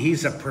Milwaukee.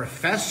 He's a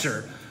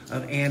professor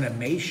of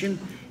animation.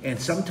 And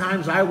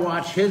sometimes I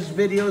watch his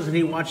videos and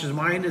he watches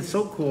mine. It's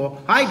so cool.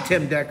 Hi,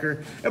 Tim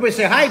Decker. Everybody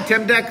say hi,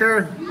 Tim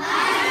Decker.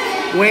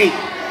 Hi.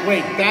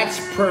 Wait, that's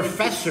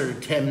Professor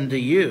Tim to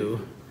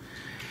you.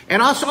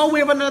 And also we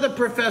have another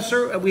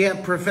professor. We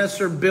have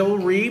Professor Bill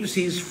Reeves.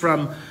 He's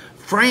from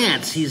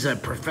France. He's a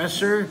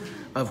professor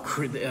of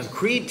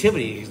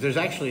creativity. There's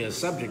actually a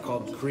subject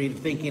called creative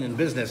thinking in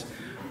business.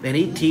 And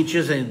he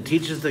teaches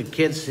the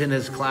kids in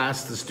his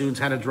class, the students,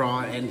 how to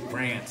draw in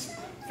France.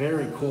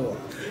 Very cool.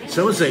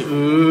 Someone say,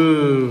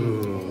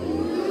 ooh.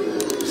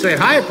 Say,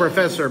 hi,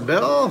 Professor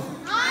Bill.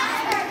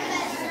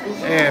 Hi,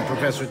 Professor. And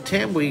Professor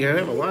Tim. We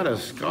have a lot of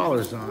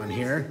scholars on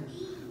here.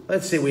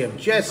 Let's see, we have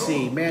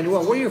Jesse,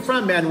 Manuel. Where are you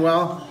from,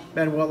 Manuela?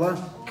 Manuela,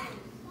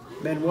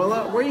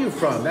 where are you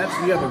from?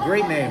 You have a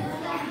great name.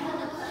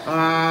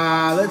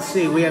 Let's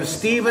see, we have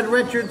Stephen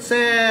Richardson.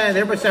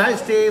 Everybody say, hi,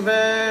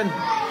 Stephen.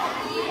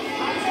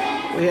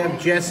 We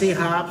have Jesse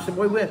Hobson.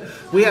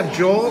 We have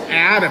Joel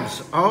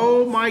Adams.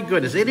 Oh my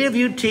goodness. Do any of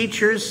you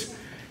teachers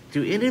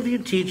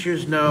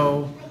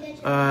know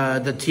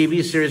the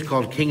TV series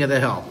called King of the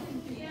Hill?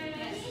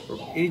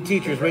 Any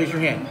teachers, raise your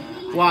hand.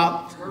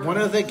 Well, one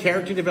of the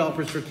character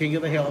developers for King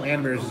of the Hill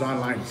animators is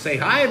online. Say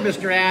hi,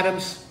 Mr.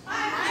 Adams.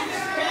 Hi,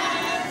 Mr.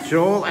 Adams.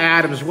 Joel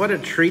Adams, what a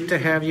treat to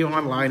have you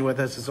online with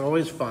us. It's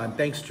always fun.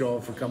 Thanks,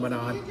 Joel, for coming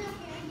on.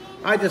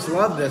 I just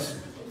love this.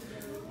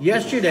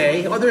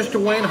 Yesterday, there's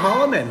Dwayne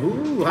Holloman.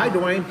 Ooh, hi,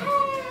 Dwayne.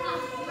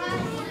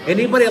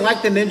 Anybody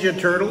like the Ninja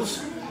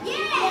Turtles?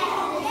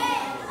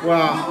 Yeah.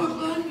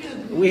 Well,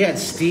 we had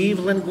Steve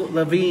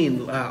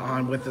Levine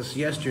on with us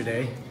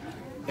yesterday,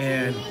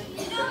 and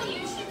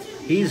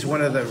he's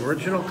one of the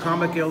original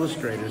comic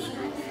illustrators.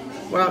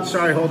 Well,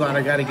 sorry, hold on.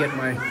 I got to get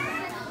my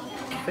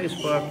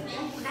Facebook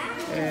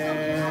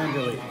and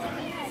delete.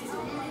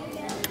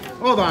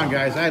 Hold on,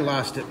 guys. I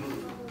lost it.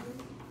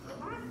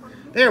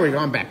 There we go,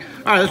 I'm back.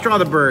 All right, let's draw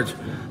the birds.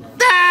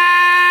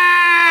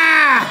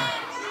 Ah!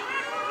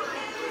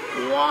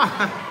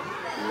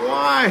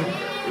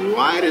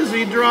 Why does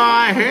he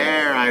draw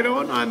hair? I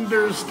don't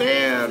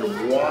understand.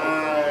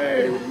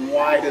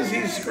 Why does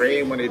he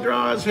scream when he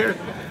draws hair?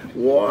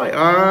 Why?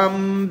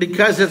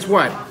 Because it's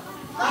what?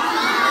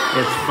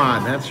 It's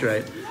fun, that's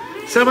right.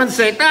 Someone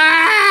say,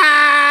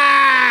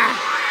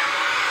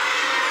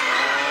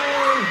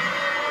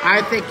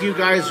 I think you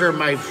guys are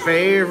my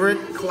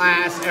favorite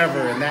class ever,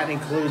 and that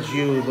includes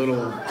you,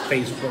 little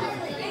Facebook.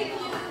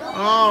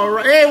 All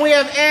right. Hey, we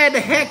have Ed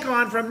Heck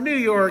on from New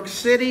York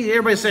City.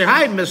 Everybody say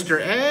hi,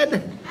 Mr.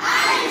 Ed.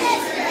 Hi,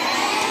 Mr.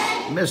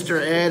 Ed. Mr.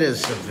 Ed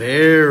is a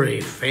very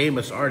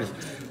famous artist.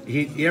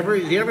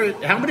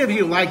 How many of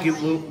you like you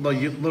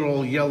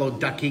little yellow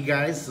ducky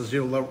guys? Those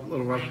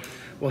little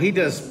well, he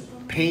does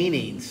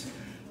paintings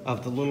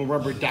of the little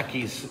rubber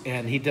duckies,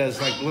 and he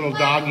does like little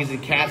doggies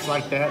and cats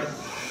like that.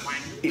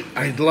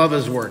 I love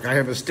his work. I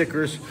have his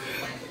stickers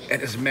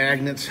and his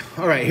magnets.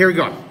 All right, here we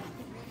go.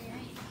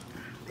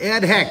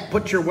 Ed Heck,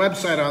 put your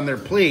website on there,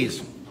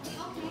 please.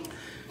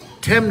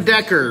 Tim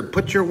Decker,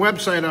 put your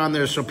website on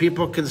there so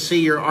people can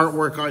see your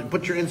artwork.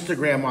 Put your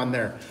Instagram on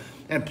there.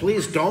 And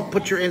please don't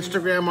put your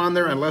Instagram on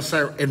there unless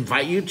I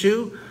invite you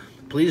to.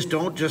 Please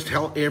don't just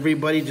help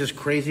everybody just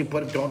crazy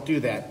put it. Don't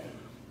do that.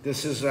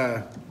 This is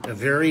a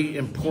very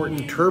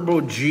important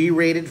Turbo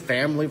G-rated,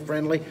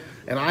 family-friendly.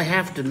 And I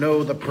have to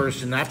know the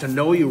person. I have to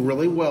know you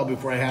really well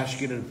before I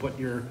ask you to put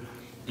your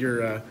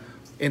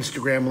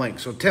Instagram link.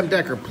 So Tim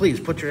Decker, please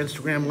put your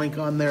Instagram link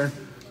on there.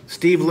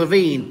 Steve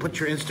Levine, put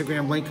your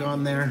Instagram link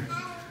on there.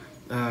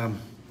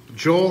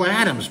 Joel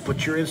Adams,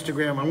 put your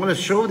Instagram. I want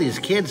to show these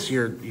kids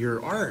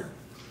your art.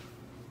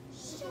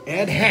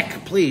 Ed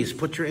Heck, please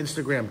put your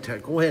Instagram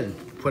tag. Go ahead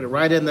and put it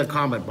right in the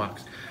comment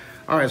box.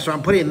 All right, so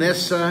I'm putting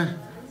this, I'm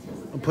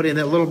putting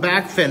that little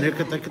back fin. Look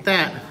at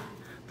that,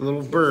 the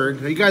little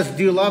bird. You guys,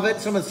 do you love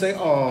it? Someone say,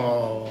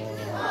 oh.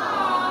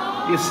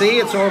 You see,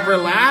 it's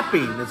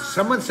overlapping.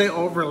 Someone say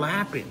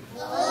overlapping.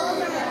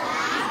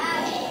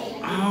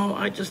 Oh,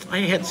 I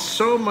had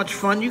so much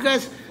fun. You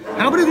guys,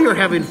 how many of you are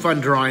having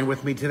fun drawing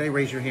with me today?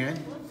 Raise your hand.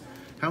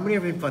 How many are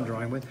having fun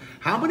drawing with?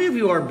 How many of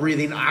you are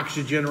breathing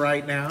oxygen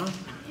right now?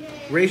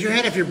 Raise your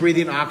hand if you're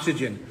breathing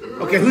oxygen.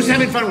 Okay, who's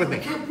having fun with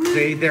me?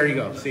 See, there you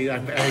go. See, I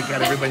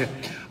got everybody.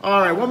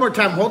 All right, one more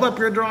time. Hold up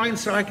your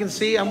drawings so I can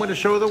see. I'm going to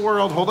show the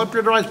world. Hold up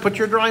your drawings. Put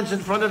your drawings in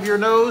front of your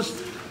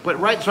nose. But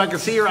right so I can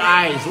see your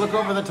eyes. Look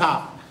over the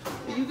top.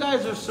 You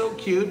guys are so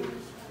cute.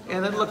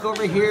 And then look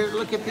over here.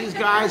 Look at these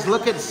guys.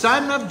 Look at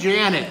son of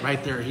Janet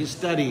right there. He's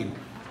studying.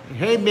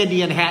 Hey,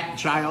 Mindy and Hat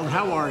Child.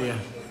 How are you?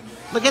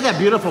 Look at that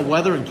beautiful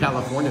weather in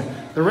California.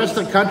 The rest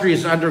of the country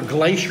is under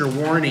glacier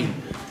warning.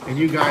 And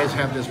you guys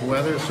have this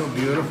weather. It's so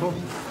beautiful.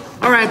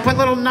 All right, put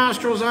little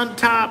nostrils on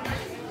top.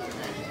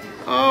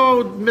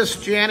 Oh,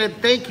 Miss Janet,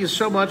 thank you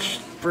so much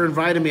for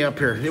inviting me up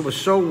here. It was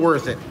so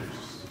worth it.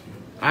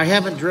 I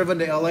haven't driven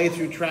to LA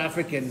through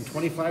traffic in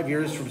 25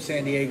 years from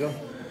San Diego.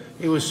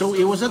 It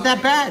wasn't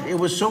that bad.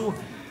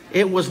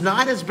 It was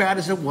not as bad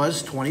as it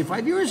was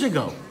 25 years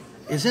ago.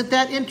 Isn't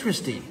that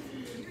interesting?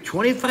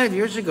 25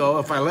 years ago,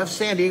 if I left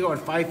San Diego at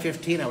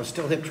 5:15, I would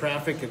still hit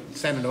traffic at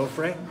San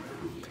Onofre.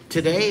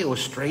 Today, it was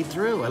straight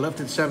through. I left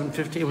at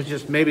 7:15. It was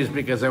just, maybe it's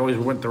because I always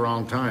went the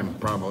wrong time.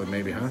 Probably,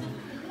 maybe, huh?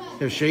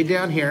 There's shade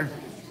down here.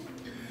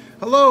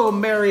 Hello,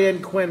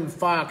 Marion Quinn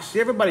Fox.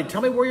 Everybody,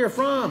 tell me where you're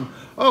from.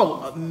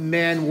 Oh,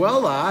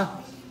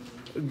 Manuela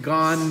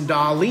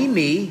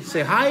Gondolini.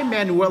 Say hi,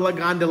 Manuela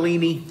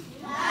Gondolini.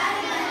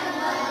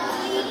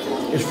 Hi,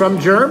 Manuela. Is from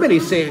Germany.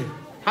 Say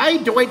hi,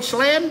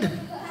 Deutschland.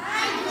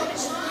 Hi,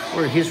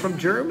 Deutschland. He's from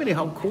Germany.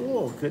 How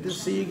cool. Good to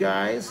see you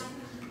guys.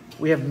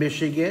 We have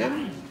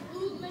Michigan.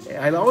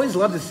 I'd always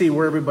love to see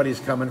where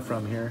everybody's coming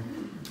from here.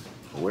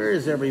 Where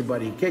is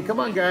everybody? Okay, come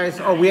on, guys.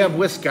 Oh, we have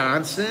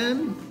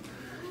Wisconsin.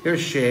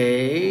 Here's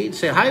Shade.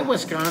 Say hi,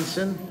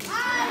 Wisconsin.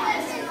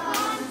 Hi,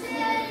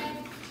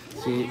 Wisconsin.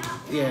 See,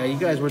 yeah, you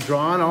guys were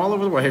drawing all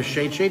over the world. Here's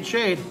Shade, Shade,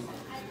 Shade.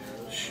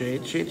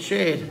 Shade, Shade,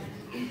 Shade.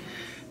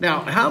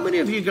 Now, how many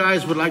of you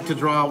guys would like to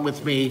draw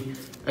with me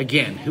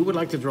again? Who would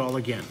like to draw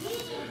again?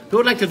 Who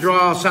would like to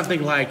draw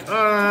something like,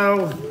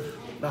 oh,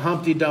 the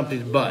Humpty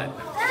Dumpty's butt?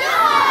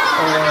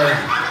 Or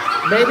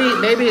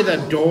maybe the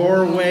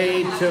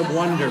doorway to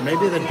wonder.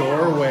 Maybe the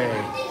doorway.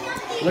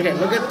 Look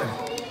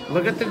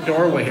at the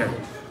doorway here.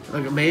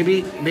 Look,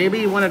 maybe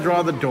you want to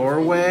draw the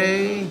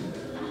doorway,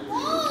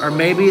 or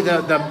maybe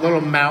the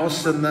little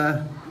mouse in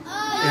the.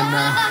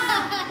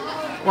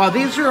 Well,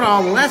 these are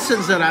all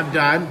lessons that I've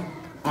done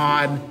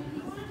on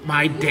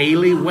my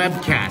daily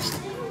webcast.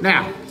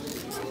 Now,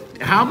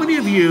 how many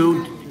of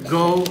you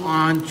go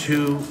on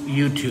to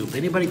YouTube?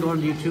 Anybody go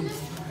on YouTube?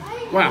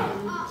 Well,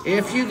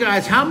 if you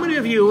guys, how many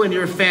of you and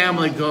your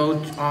family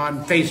go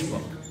on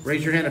Facebook?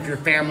 Raise your hand if your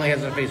family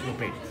has a Facebook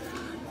page.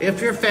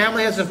 If your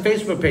family has a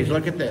Facebook page,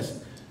 look at this.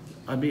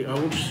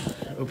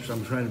 Oops,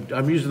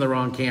 I'm using the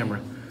wrong camera.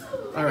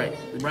 All right,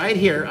 right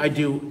here, I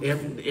do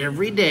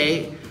every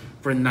day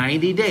for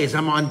 90 days.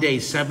 I'm on day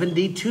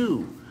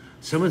 72.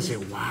 Someone say,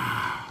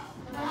 wow.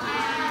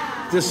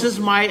 This is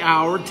my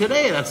hour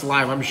today. That's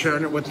live. I'm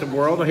sharing it with the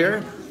world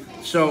here.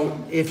 So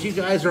if you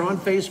guys are on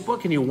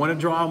Facebook and you want to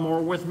draw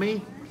more with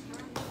me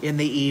in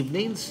the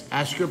evenings,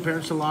 ask your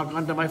parents to log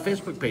on to my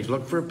Facebook page.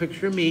 Look for a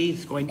picture of me.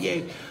 It's going,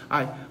 yay.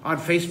 On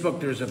Facebook,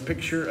 there's a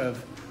picture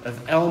of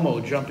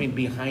Elmo jumping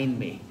behind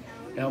me.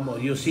 Elmo,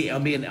 you'll see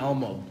me and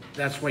Elmo.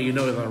 That's why you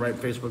know it's on the right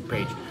Facebook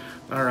page.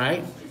 All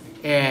right.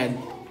 And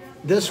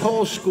this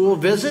whole school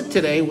visit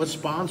today was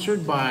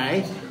sponsored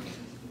by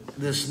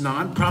this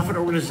nonprofit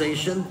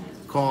organization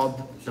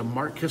called the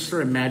Mark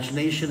Kistler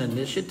Imagination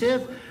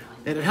Initiative.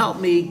 And it helped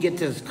me get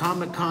to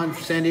Comic-Con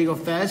San Diego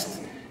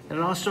Fest. And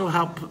it also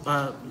helped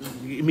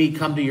me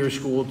come to your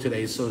school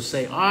today. So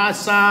say,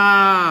 awesome.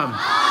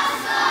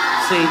 Awesome.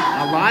 See,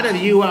 a lot of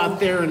you out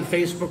there in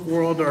Facebook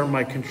world are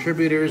my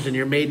contributors, and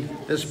you made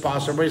this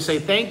possible. Everybody say,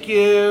 thank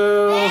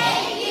you.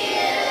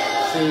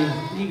 Thank you.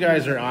 See, you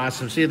guys are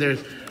awesome. See,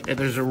 there's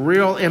a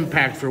real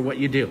impact for what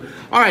you do.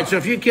 All right, so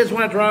if you kids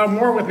want to draw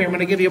more with me, I'm going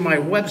to give you my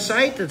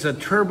website. It's a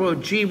Turbo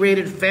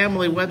G-rated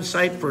family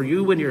website for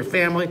you and your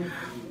family.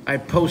 I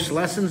post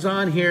lessons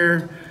on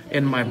here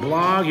in my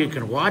blog. You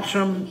can watch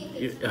them.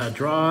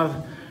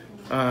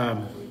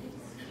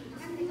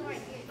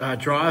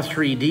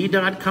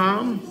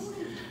 Draw3D.com.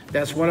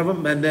 That's one of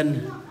them. And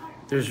then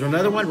there's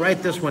another one.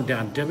 Write this one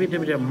down.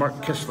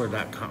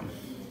 www.markkistler.com.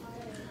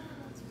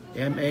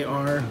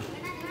 M-A-R.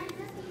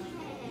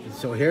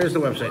 So here's the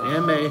website.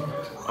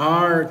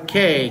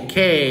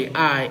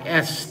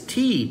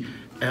 M-A-R-K-K-I-S-T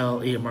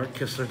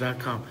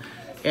markkistler.com.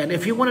 And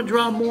if you want to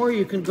draw more,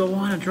 you can go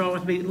on and draw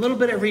with me a little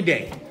bit every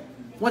day.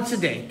 Once a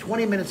day,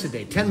 20 minutes a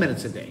day, 10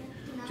 minutes a day.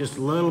 Just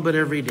a little bit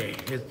every day.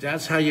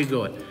 That's how you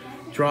go it.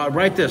 Draw,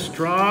 write this,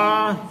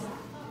 draw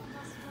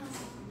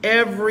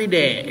every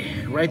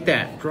day. Write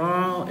that,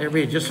 draw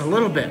every day, just a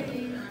little bit.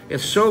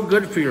 It's so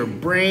good for your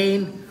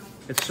brain.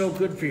 It's so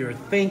good for your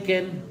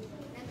thinking.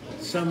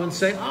 Someone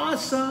say,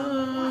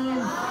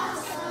 awesome.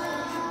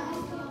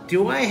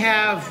 Do I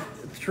have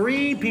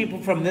 3 people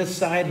from this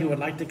side who would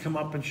like to come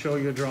up and show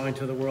your drawing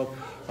to the world?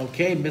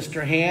 Okay,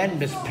 Mr. Hand,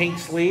 Miss Pink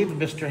Sleeve,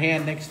 Mr.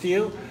 Hand next to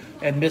you,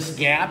 and Miss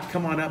Gap,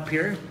 come on up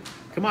here.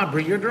 Come on,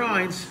 bring your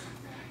drawings.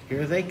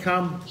 Here they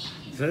come.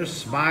 They're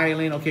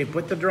smiling. Okay,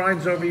 put the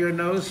drawings over your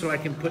nose so I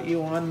can put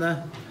you on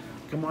the,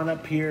 come on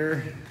up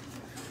here.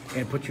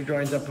 And put your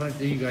drawings up.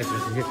 You guys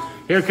are here.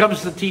 Here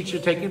comes the teacher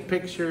taking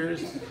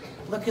pictures.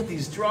 Look at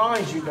these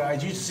drawings, you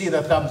guys. You see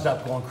the thumbs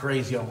up going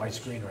crazy on my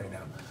screen right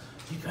now.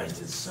 You guys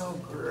did so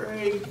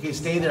great. Okay,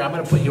 stay there. I'm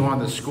going to put you on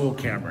the school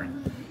camera.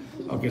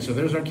 Okay, so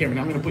there's our camera.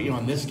 Now I'm going to put you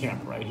on this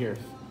camera right here.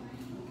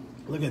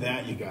 Look at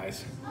that, you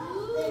guys.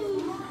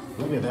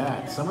 Look at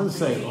that. Someone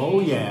say,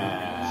 oh,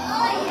 yeah.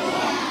 Oh,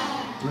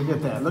 yeah. Look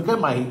at that. Look at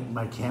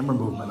my camera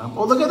movement.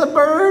 Oh, look at the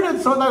bird.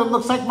 It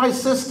looks like my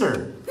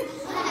sister.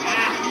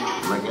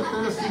 Look at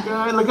this, you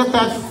guys. Look at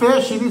that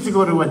fish. He needs to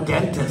go to a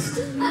dentist.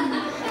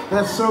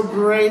 That's so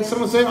great.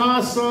 Someone say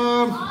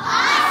awesome.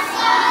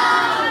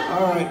 Awesome.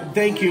 All right,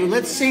 thank you.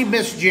 Let's see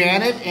Miss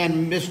Janet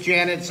and Miss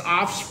Janet's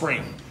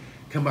offspring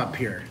come up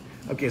here.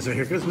 Okay, so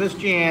here comes Miss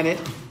Janet.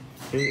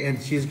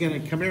 And she's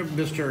going to come here,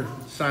 Mr.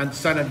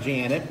 Son of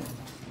Janet.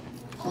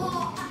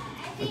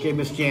 Okay,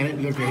 Miss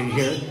Janet, look right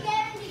here.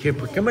 Here,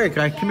 come here,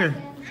 guy. Come here.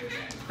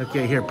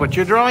 Okay, here, put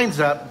your drawings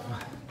up.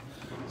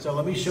 So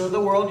let me show the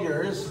world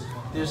yours.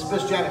 There's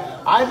Miss Janet.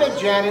 I met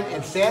Janet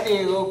in San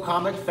Diego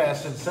Comic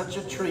Fest. It's such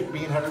a treat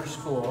being at her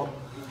school.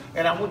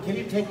 And can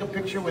you take a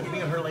picture with me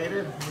and her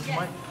later?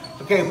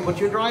 Okay, put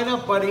your drawing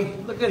up, buddy.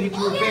 Look at you,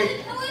 you're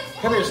big.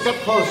 Come here, step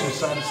closer,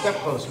 son. Step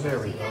closer. There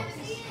we go.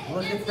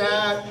 Look at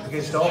that.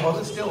 Okay, so hold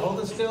it still, hold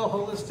it still,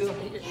 hold it still.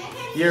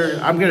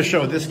 I'm going to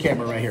show this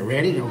camera right here.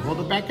 Ready? Now hold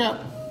it back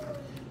up.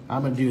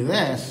 I'm going to do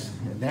this.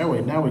 And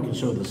now we can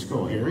show the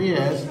school. Here he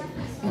is.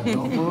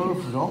 Don't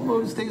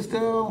move, stay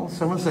still.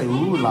 Someone say,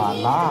 ooh la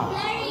la.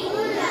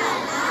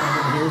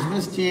 And here's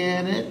Miss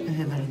Janet,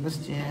 and there's Miss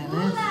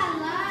Janet.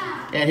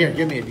 And here,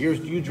 give me it.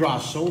 You draw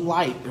so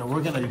light.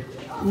 We're gonna,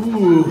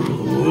 ooh.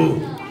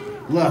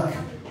 Look,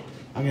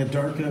 I'm gonna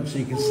darken up so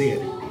you can see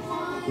it.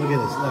 Look at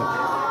this, look.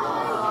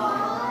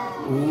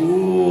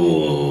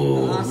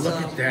 Ooh, awesome.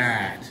 Look at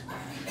that.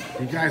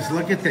 You guys,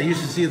 look at that. You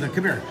should see the,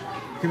 come here,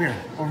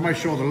 over my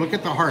shoulder. Look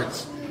at the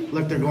hearts.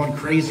 Look, they're going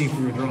crazy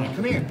for your drawing.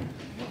 Come here.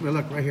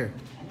 Look, right here.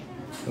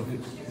 Okay.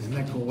 Isn't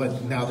that cool?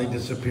 What? Now they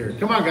disappeared.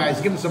 Come on, guys.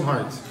 Give them some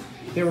hearts.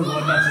 They were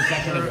going nuts a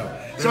second ago.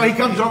 So he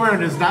comes over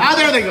and is not. Ah,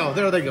 there they go.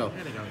 There they go.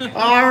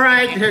 All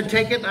right. Here,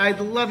 take it. I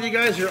love you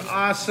guys. You're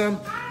awesome.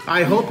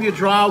 I hope you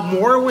draw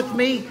more with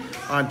me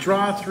on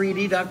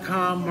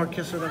draw3d.com,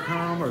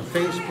 markkistler.com, or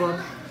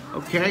Facebook.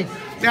 Okay.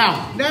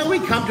 Now we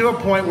come to a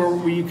point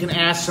where you can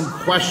ask some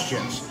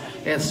questions.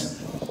 It's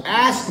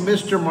Ask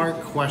Mr.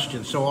 Mark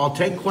questions. So I'll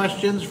take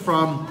questions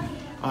from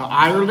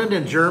Ireland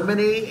and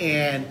Germany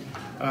and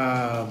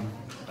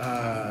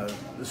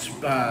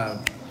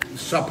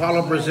Sao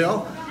Paulo,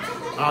 Brazil,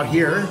 out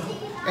here.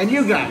 And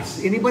you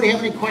guys, anybody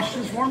have any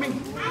questions for me?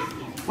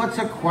 What's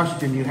a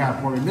question you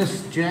have for me?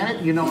 Miss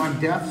Janet, you know I'm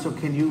deaf, so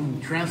can you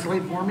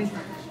translate for me?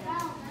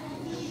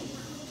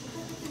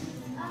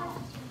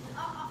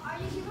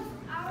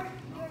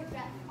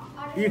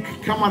 You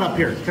come on up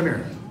here. Come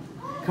here.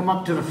 Come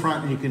up to the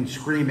front and you can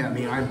scream at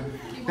me.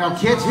 Now,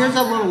 kids, here's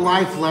a little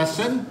life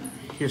lesson.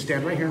 Here,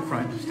 stand right here in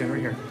front. Stand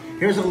right here.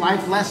 Here's a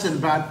life lesson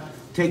about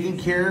taking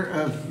care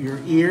of your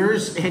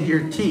ears and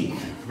your teeth.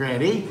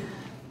 Ready?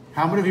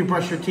 How many of you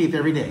brush your teeth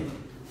every day?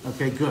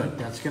 Okay, good.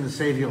 That's going to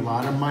save you a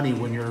lot of money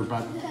when you're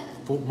about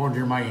more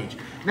than my age.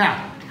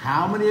 Now,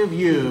 how many of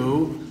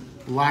you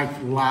like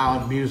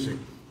loud music?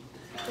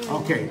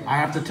 Okay, I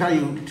have to tell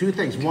you 2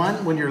 things.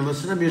 One, when you're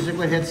listening to music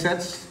with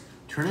headsets,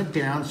 turn it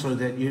down so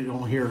that you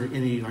don't hear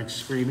any like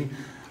screaming.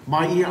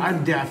 My ear,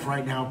 I'm deaf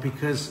right now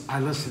because I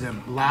listen to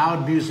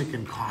loud music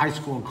in high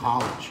school and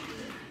college.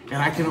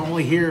 And I can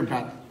only hear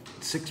about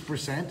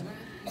 6%.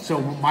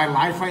 So my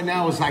life right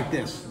now is like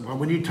this.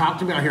 When you talk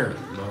to me, I hear,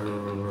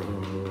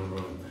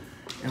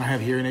 and I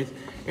have hearing aids.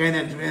 And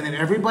then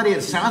everybody,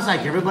 it sounds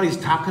like everybody's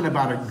talking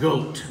about a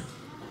goat.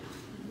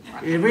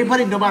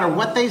 Everybody, no matter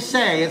what they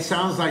say, it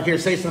sounds like, here,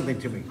 say something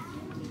to me.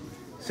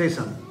 Say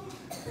something.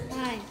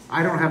 Hi.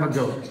 I don't have a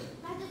goat.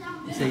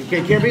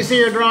 Okay, can we see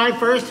your drawing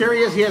first? Here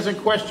he is. He has a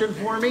question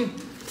for me.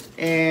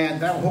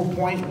 And that whole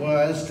point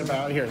was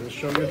about, here, let's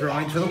show your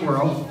drawing to the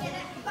world.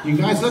 You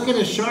guys look at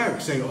a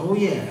shark. Say, oh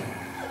yeah.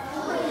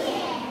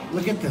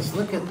 Look at this.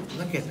 Look at.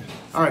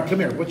 All right, come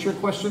here. What's your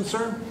question,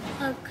 sir?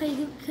 Could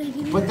you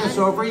put this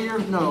over your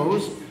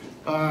nose.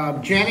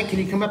 Janet, can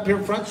you come up here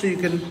in front so you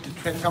can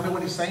tell me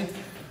what he's saying?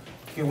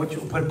 Okay,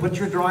 put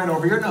your drawing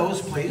over your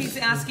nose, please. He's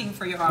asking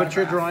for your autograph. Put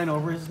your drawing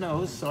over his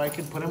nose so I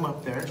can put him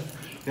up there.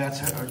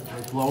 That's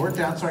lower it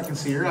down so I can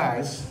see your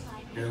eyes.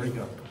 There we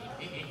go.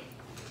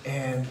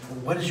 And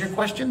what is your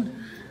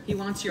question? He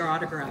wants your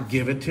autograph.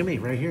 Give it to me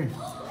right here.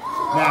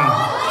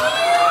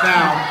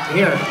 Now,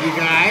 here, you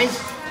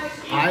guys.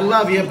 I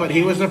love you, but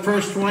he was the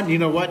first one. You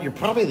know what? You're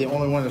probably the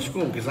only one in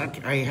school because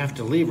I have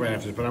to leave right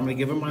after this, but I'm going to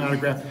give him my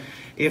autograph.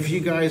 If you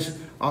guys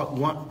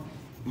want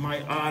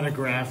my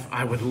autograph,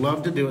 I would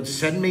love to do it.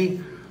 Send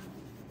me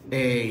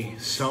a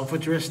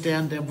self-addressed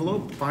stamped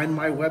envelope. Find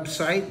my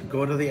website.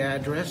 Go to the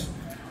address.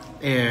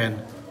 And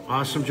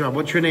awesome job.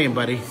 What's your name,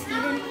 buddy?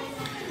 Steven.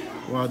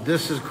 Well,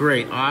 this is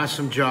great.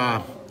 Awesome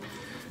job.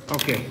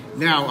 Okay,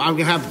 now I'm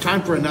going to have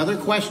time for another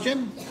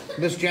question.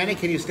 Miss Janet,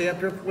 can you stay up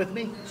here with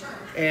me?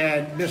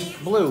 And Miss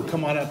Blue,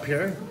 come on up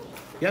here.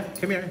 Yep,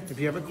 come here if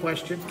you have a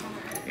question.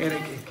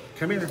 And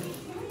come here.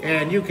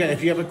 And you can,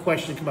 if you have a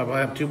question, come up.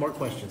 I have 2 more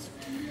questions.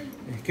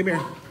 Come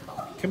here.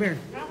 Come here.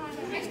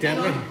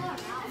 Stand right.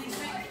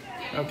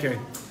 Okay.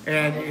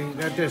 And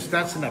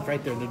that's enough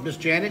right there. Miss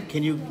Janet,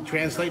 can you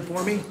translate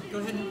for me? Go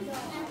ahead.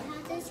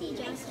 How does he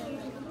draw so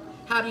well?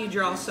 How do you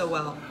draw so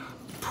well?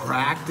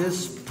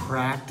 Practice,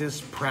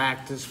 practice,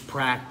 practice,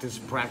 practice,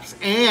 practice,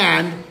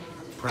 and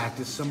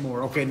practice some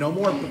more. Okay, no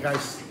more,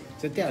 guys.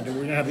 Sit down.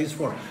 We're gonna have these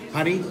 4.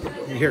 Honey,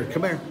 here,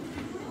 come here.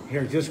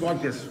 Here, just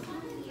like this,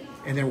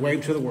 and then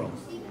wave to the world.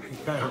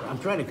 I'm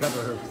trying to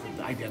cover her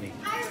identity.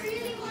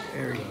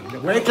 There you go.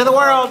 Wave to the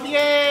world.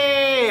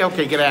 Yay!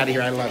 Okay, get out of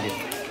here. I love you.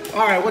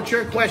 All right, what's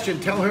your question?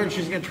 Tell her and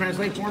she's gonna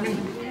translate for me.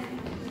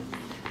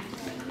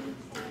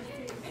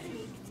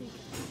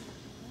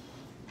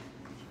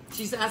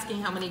 She's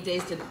asking how many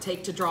days did it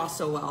take to draw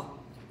so well?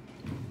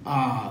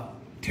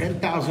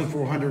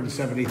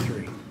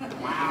 10,473.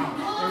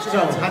 Wow.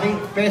 So, honey,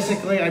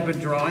 basically, I've been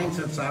drawing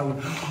since I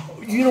was...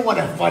 You know what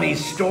a funny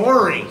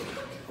story?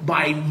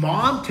 My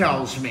mom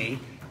tells me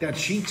that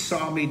she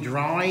saw me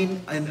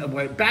drawing,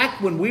 and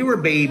back when we were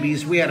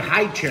babies, we had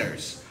high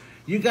chairs.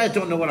 You guys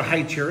don't know what a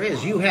high chair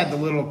is. You had the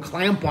little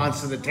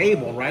clamp-ons to the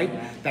table, right?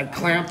 That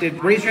clamped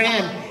it. Raise your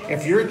hand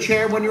if your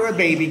chair when you were a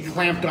baby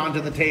clamped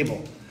onto the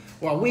table.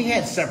 Well, we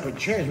had separate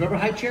chairs. Remember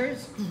high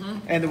chairs? Mm-hmm.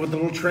 And with the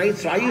little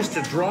trays. So I used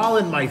to draw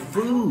in my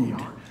food.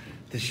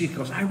 She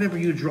goes, I remember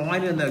you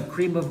drawing in the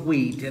cream of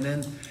wheat.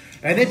 And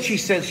then she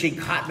said she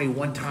caught me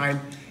one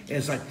time.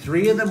 It's like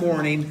 3 in the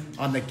morning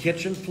on the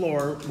kitchen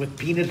floor with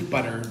peanut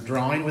butter,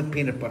 drawing with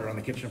peanut butter on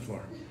the kitchen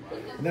floor.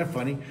 Isn't that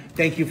funny?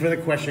 Thank you for the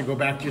question. Go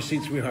back to your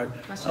seat, sweetheart.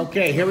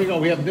 Okay, here we go.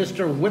 We have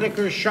Mr.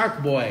 Whitaker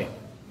Shark Boy.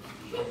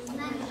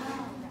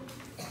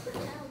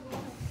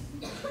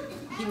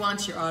 He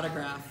wants your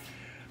autograph.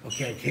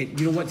 Okay,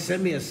 you know what?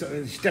 Send me a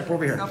step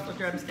over here.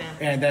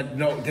 And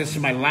this is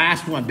my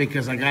last one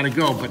because I gotta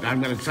go. But I'm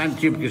gonna send it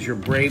to you because you're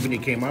brave and you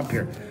came up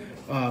here.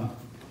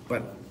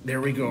 But there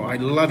we go. I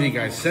love you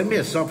guys. Send me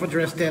a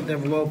self-addressed stamped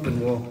envelope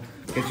and we'll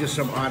get you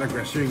some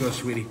autographs. Here you go,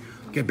 sweetie.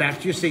 Get back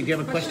to your seat. Do you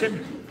have a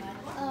question?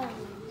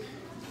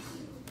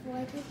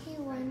 Why did he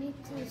want me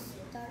to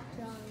start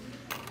drawing?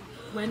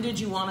 When did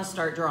you want to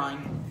start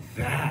drawing?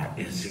 That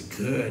is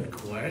a good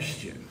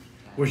question.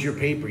 Where's your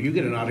paper? You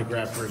get an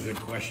autograph for a good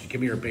question.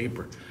 Give me your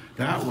paper.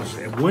 That was,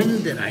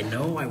 when did I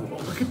know?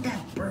 Look at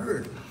that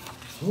bird.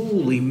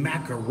 Holy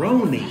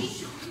macaroni.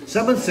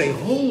 Someone say,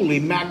 holy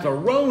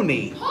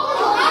macaroni. Look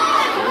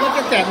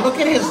at that. Look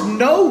at his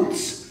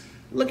notes.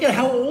 Look at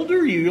how old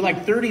are you? You're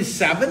like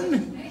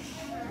 37?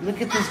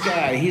 Look at this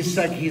guy. He's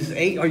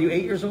 8. Are you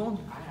 8 years old?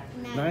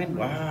 9?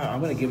 Wow.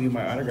 I'm going to give you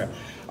my autograph.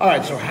 All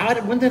right. So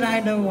when did I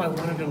know I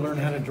wanted to learn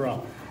how to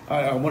draw?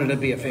 I wanted to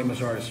be a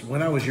famous artist.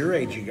 When I was your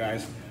age, you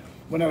guys.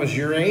 When I was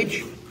your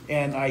age,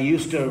 and I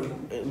used to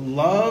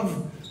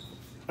love,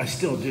 I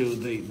still do,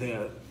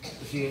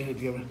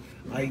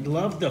 I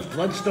love the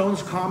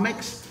Flintstones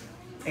comics,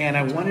 and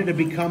I wanted to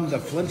become the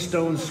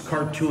Flintstones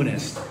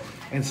cartoonist.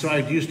 And so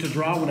I used to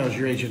draw when I was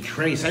your age and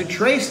trace. I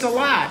traced a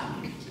lot.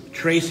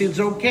 Tracing's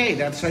okay,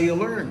 that's how you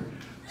learn.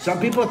 Some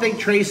people think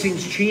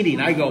tracing's cheating.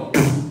 I go,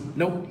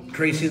 nope,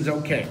 tracing's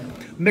okay.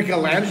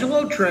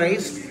 Michelangelo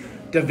traced,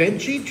 Da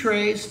Vinci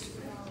traced,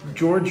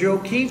 George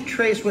O'Keeffe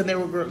traced when they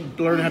were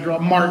learning how to draw.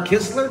 Mark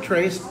Kistler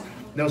traced.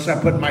 Notice I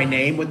put my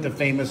name with the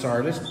famous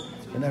artist.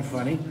 Isn't that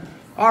funny?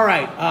 All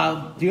right.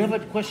 Do you have a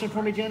question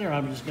for me, Jen, or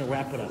I'm just going to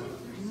wrap it up?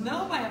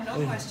 No, I have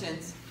no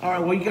questions. All right.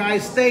 Well, you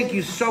guys, thank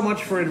you so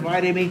much for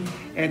inviting me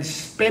and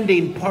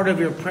spending part of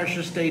your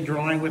precious day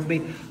drawing with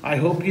me. I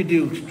hope you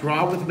do.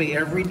 Draw with me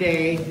every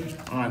day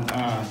on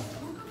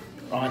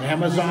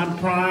Amazon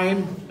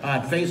Prime,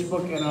 on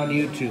Facebook, and on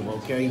YouTube.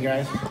 Okay, you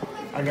guys?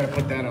 I got to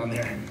put that on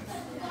there.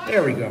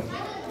 There we go.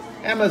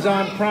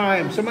 Amazon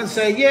Prime. Someone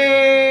say,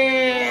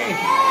 yay!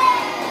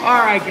 All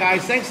right,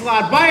 guys. Thanks a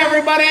lot. Bye,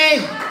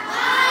 everybody.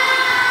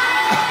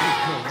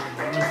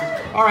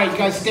 All right,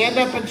 guys. Stand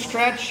up and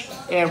stretch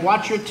and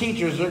watch your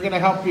teachers. They're going to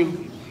help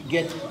you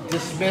get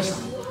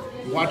dismissed.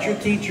 Watch your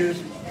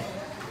teachers.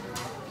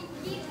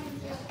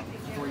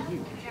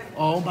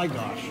 Oh, my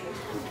gosh.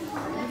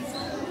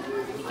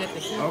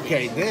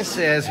 Okay, this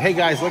is, hey,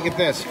 guys, look at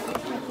this.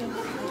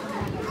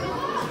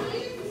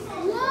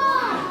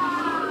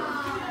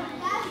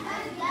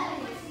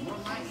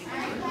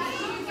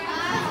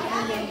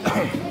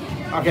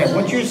 Okay,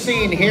 what you're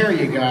seeing here,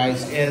 you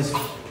guys, is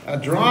a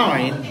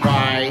drawing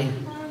by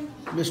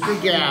Mr.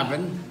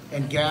 Gavin.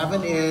 And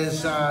Gavin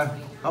is, how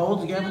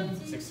old is Gavin?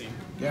 16.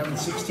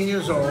 Gavin's 16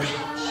 years old.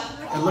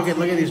 And look at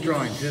these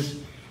drawings.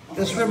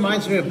 This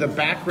reminds me of the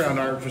background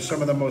art for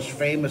some of the most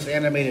famous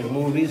animated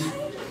movies.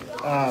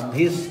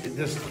 He's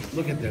just,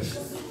 look at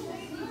this.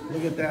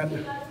 Look at that.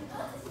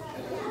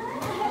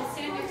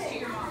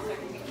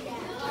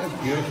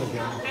 That's beautiful,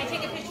 Gavin. Can I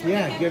take a picture?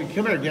 Yeah, good.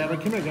 Come here, Gavin.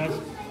 Come here, guys.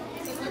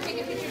 Just want to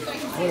take a picture so I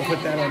can I'm going to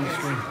put that on the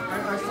screen.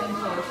 Our same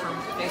photo from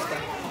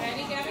Facebook.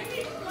 Ready, Gavin?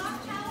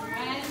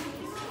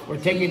 And We're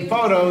taking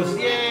photos.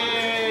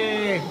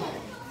 Yay!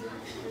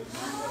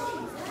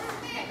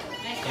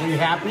 Are you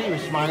happy? You're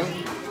smiling?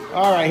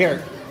 All right,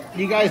 here.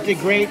 You guys did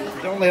great.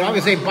 Don't leave. I'm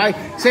going to say bye.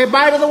 Say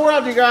bye to the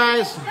world, you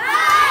guys.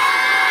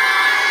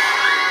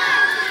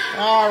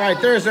 All right,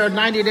 there's our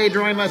 90-day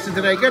drawing lesson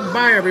today.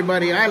 Goodbye,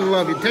 everybody. I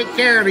love you. Take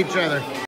care of each other.